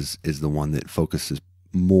Waterfowl is the one that focuses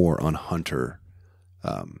more on hunter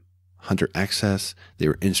access. They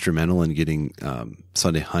were instrumental in getting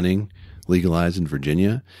Sunday hunting legalized in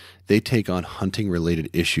Virginia. They take on hunting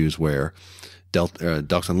related issues where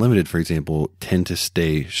Ducks Unlimited, for example, tend to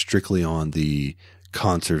stay strictly on the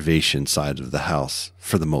conservation side of the house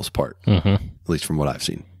for the most part, at least from what I've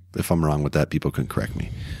seen. If I'm wrong with that, people can correct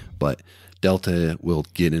me. But Delta will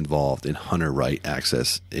get involved in hunter right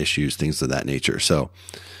access issues, things of that nature. So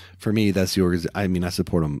for me, that's the organization. I mean, I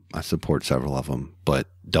support them. I support several of them, but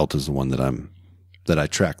Delta's the one that I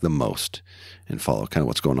track the most and follow kind of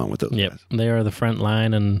what's going on with those guys. They are the front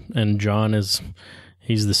line, and John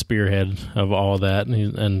he's the spearhead of all of that,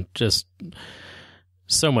 and just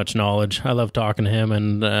so much knowledge. I love talking to him,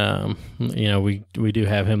 and you know, we do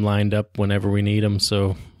have him lined up whenever we need him.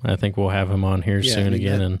 So I think we'll have him on here soon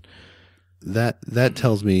again. That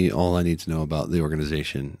tells me all I need to know about the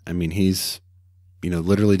organization. I mean, he's, you know,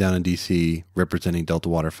 literally down in DC representing Delta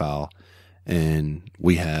Waterfowl, and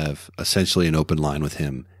we have essentially an open line with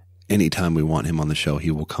him. Anytime we want him on the show,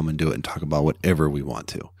 he will come and do it and talk about whatever we want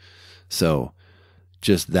to. So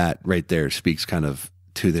just that right there speaks kind of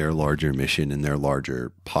to their larger mission and their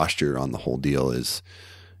larger posture on the whole deal is,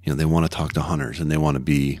 you know, they want to talk to hunters and they want to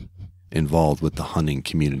be involved with the hunting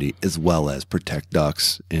community as well as protect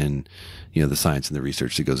ducks and, you know, the science and the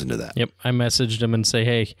research that goes into that. Yep. I messaged him and say,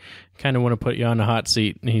 hey, kind of want to put you on the hot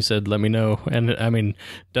seat. And he said, let me know. And I mean,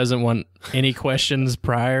 doesn't want any questions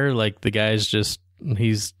prior. Like the guy's just,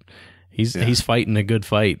 he's fighting a good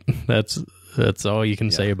fight. That's all you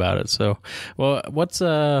can say about it. So, well, what's,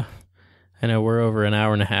 I know we're over an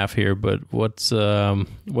hour and a half here, but what's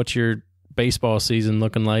your baseball season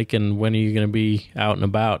looking like, and when are you going to be out and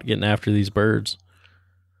about getting after these birds?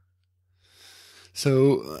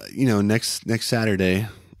 So, you know, next Saturday,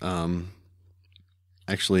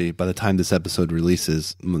 actually, by the time this episode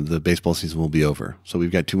releases, the baseball season will be over. So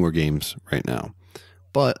we've got 2 more games right now.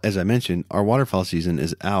 But as I mentioned, our waterfowl season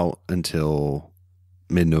is out until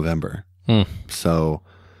mid-November. So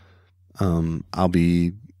I'll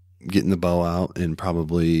be getting the bow out and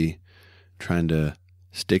probably trying to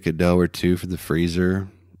stick a doe or 2 for the freezer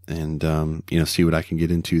and, you know, see what I can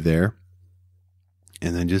get into there.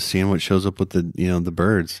 And then just seeing what shows up with the, you know, the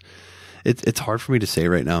birds. It's hard for me to say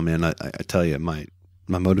right now, man. I tell you, my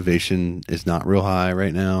motivation is not real high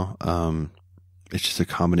right now. It's just a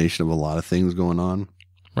combination of a lot of things going on.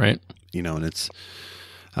 Right. You know, and it's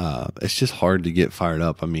just hard to get fired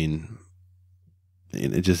up. I mean,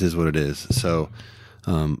 it just is what it is. So,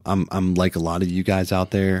 I'm like a lot of you guys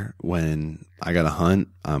out there. When I got to hunt,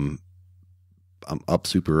 I'm up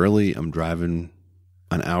super early. I'm driving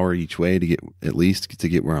an hour each way to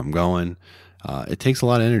get where I'm going. It takes a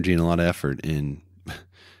lot of energy and a lot of effort in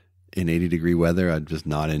 80-degree weather. I'm just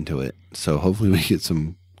not into it. So hopefully we get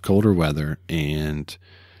some colder weather, and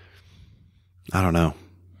I don't know.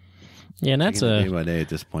 Yeah, and that's day by day at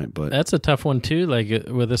this point, but that's a tough one too. Like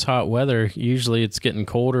with this hot weather, usually it's getting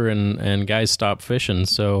colder and guys stop fishing.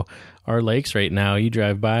 So our lakes right now, you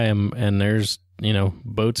drive by them and there's, you know,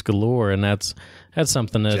 boats galore, and that's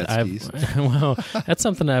something that that's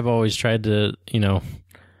something I've always tried to, you know,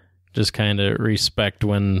 just kind of respect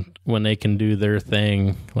when they can do their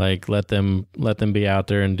thing. Like let them be out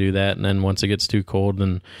there and do that, and then once it gets too cold,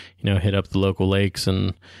 then, you know, hit up the local lakes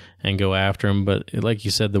and go after them. But like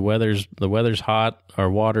you said, the weather's hot, our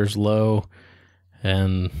water's low,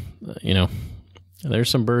 and, you know, there's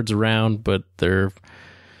some birds around, but the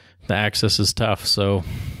access is tough. So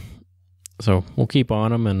we'll keep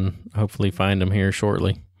on them and hopefully find them here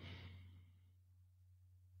shortly.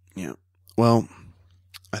 Yeah. Well,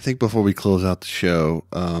 I think before we close out the show,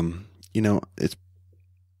 it's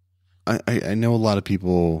I know a lot of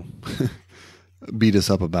people beat us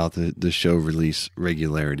up about the show release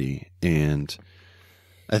regularity, and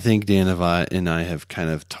I think Dan and I have kind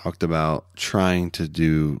of talked about trying to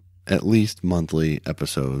do at least monthly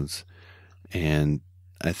episodes, and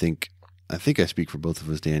I think I speak for both of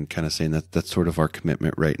us, Dan, kind of saying that that's sort of our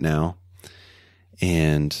commitment right now,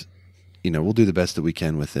 and we'll do the best that we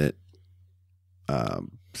can with it.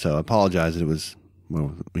 So I apologize that it was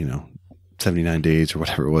 79 days or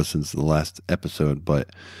whatever it was since the last episode, but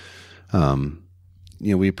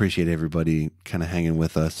we appreciate everybody kind of hanging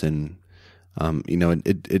with us, and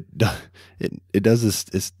it does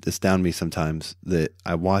astound me sometimes that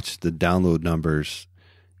I watch the download numbers,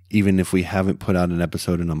 even if we haven't put out an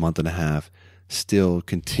episode in a month and a half, still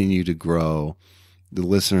continue to grow. The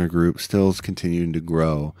listener group still is continuing to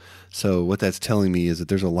grow. So what that's telling me is that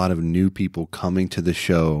there's a lot of new people coming to the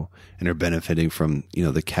show and are benefiting from,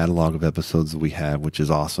 the catalog of episodes that we have, which is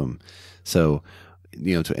awesome. So,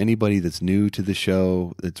 to anybody that's new to the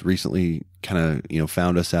show, that's recently kind of,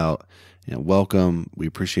 found us out, welcome. We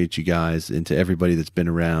appreciate you guys. And to everybody that's been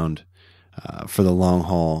around for the long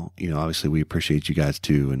haul, obviously we appreciate you guys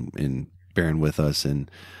too, and bearing with us. And,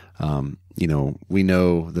 we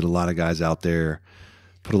know that a lot of guys out there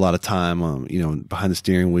put a lot of time on, behind the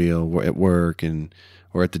steering wheel at work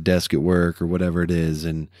or at the desk at work or whatever it is.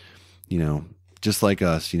 And, just like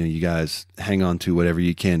us, you guys hang on to whatever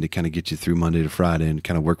you can to kind of get you through Monday to Friday and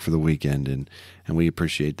kind of work for the weekend. And we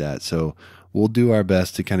appreciate that. So we'll do our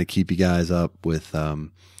best to kind of keep you guys up with,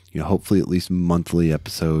 hopefully at least monthly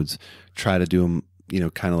episodes, try to do them,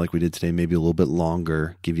 kind of like we did today, maybe a little bit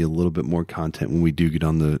longer, give you a little bit more content when we do get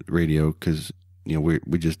on the radio. 'Cause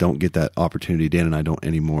we just don't get that opportunity. Dan and I don't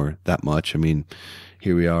anymore that much. I mean,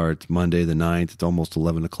 here we are. It's Monday the 9th. It's almost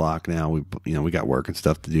 11 o'clock now. We got work and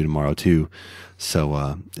stuff to do tomorrow too.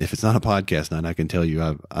 So if it's not a podcast night, I can tell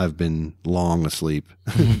you I've been long asleep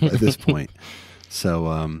at this point.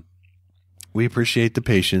 So we appreciate the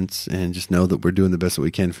patience and just know that we're doing the best that we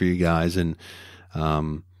can for you guys. And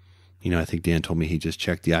I think Dan told me he just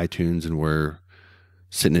checked the iTunes and we're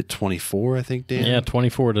sitting at 24. I think, Dan. Yeah,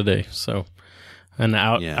 24 today. So. An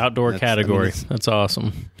outdoor category. That's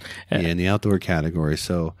awesome. Yeah, in the outdoor category.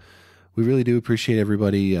 So we really do appreciate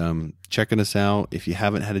everybody checking us out. If you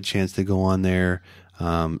haven't had a chance to go on there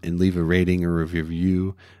and leave a rating or a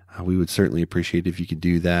review, we would certainly appreciate if you could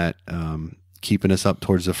do that. Keeping us up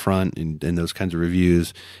towards the front and those kinds of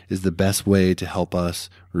reviews is the best way to help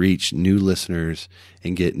us reach new listeners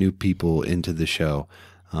and get new people into the show.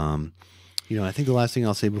 I think the last thing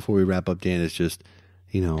I'll say before we wrap up, Dan, is just,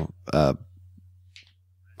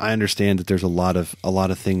 I understand that there's a lot of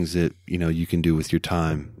things that, you can do with your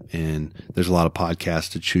time, and there's a lot of podcasts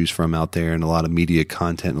to choose from out there and a lot of media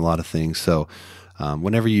content and a lot of things. So,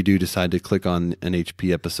 whenever you do decide to click on an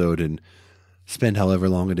HP episode and spend however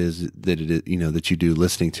long it is that that you do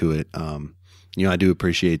listening to it, I do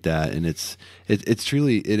appreciate that. And it's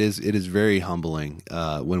truly, it is very humbling,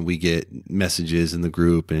 when we get messages in the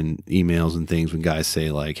group and emails and things when guys say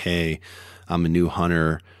like, "Hey, I'm a new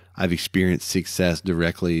hunter. I've experienced success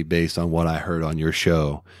directly based on what I heard on your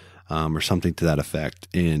show," or something to that effect.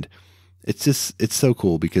 And it's so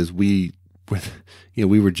cool because we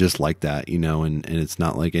were just like that, and it's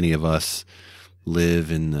not like any of us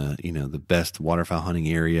live in the best waterfowl hunting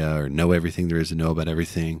area or know everything there is to know about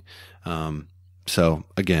everything. So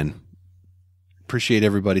again, appreciate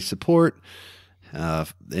everybody's support,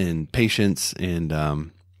 and patience, and,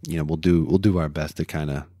 we'll do our best to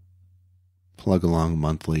kind of plug along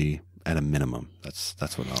monthly at a minimum. That's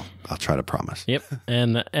what I'll try to promise. Yep.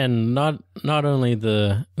 And not only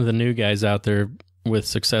the new guys out there with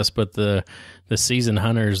success, but the seasoned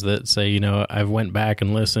hunters that say, I've went back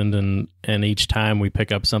and listened, and each time we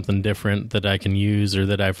pick up something different that I can use or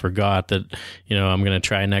that I forgot that, I'm going to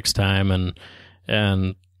try next time.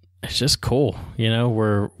 And it's just cool.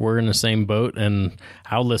 We're in the same boat, and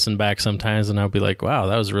I'll listen back sometimes and I'll be like, wow,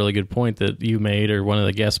 that was a really good point that you made or one of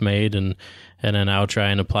the guests made. And then I'll try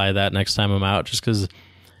and apply that next time I'm out, just because,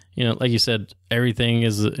 like you said, everything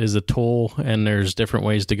is a tool, and there's different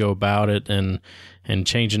ways to go about it, and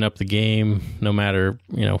changing up the game no matter,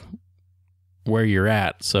 where you're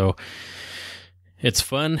at. So it's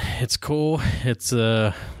fun. It's cool. It's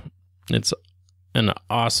an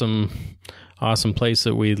awesome place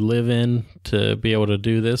that we live in to be able to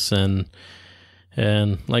do this. And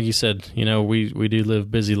like you said, we do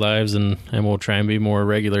live busy lives, and we'll try and be more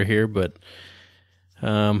regular here, but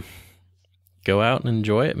go out and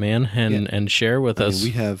enjoy it, man, and share with us.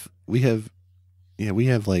 We have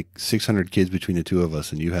like 600 kids between the two of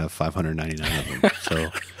us, and you have 599 of them.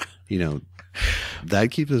 So,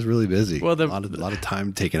 That keeps us really busy. Well, a lot of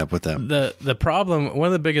time taken up with them. The problem, one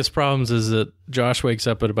of the biggest problems is that Josh wakes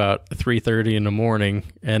up at about 3:30 in the morning,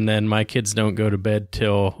 and then my kids don't go to bed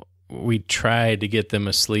till we try to get them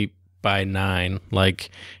asleep by 9, like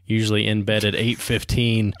usually in bed at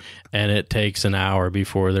 8:15, and it takes an hour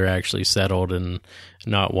before they're actually settled and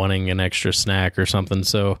not wanting an extra snack or something.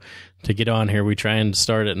 So to get on here, we try and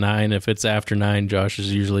start at 9. If it's after 9, Josh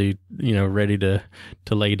is usually, ready to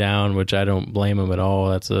lay down, which I don't blame him at all.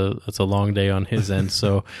 That's a long day on his end.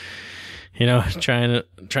 So, trying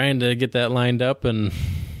to get that lined up, and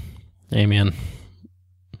hey man,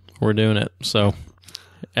 we're doing it. So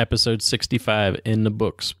episode 65 in the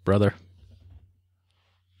books, brother.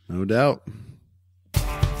 No doubt.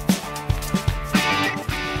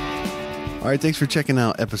 All right, thanks for checking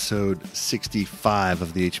out episode 65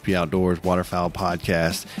 of the HP Outdoors Waterfowl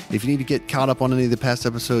Podcast. If you need to get caught up on any of the past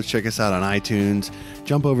episodes, check us out on iTunes.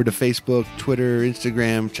 Jump over to Facebook, Twitter,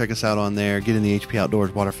 Instagram. Check us out on there. Get in the HP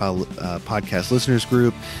Outdoors Waterfowl Podcast listeners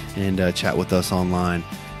group and chat with us online.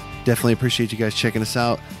 Definitely appreciate you guys checking us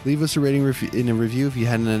out. Leave us a rating in a review if you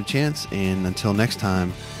hadn't had a chance. And until next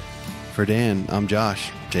time, for Dan, I'm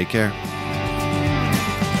Josh. Take care.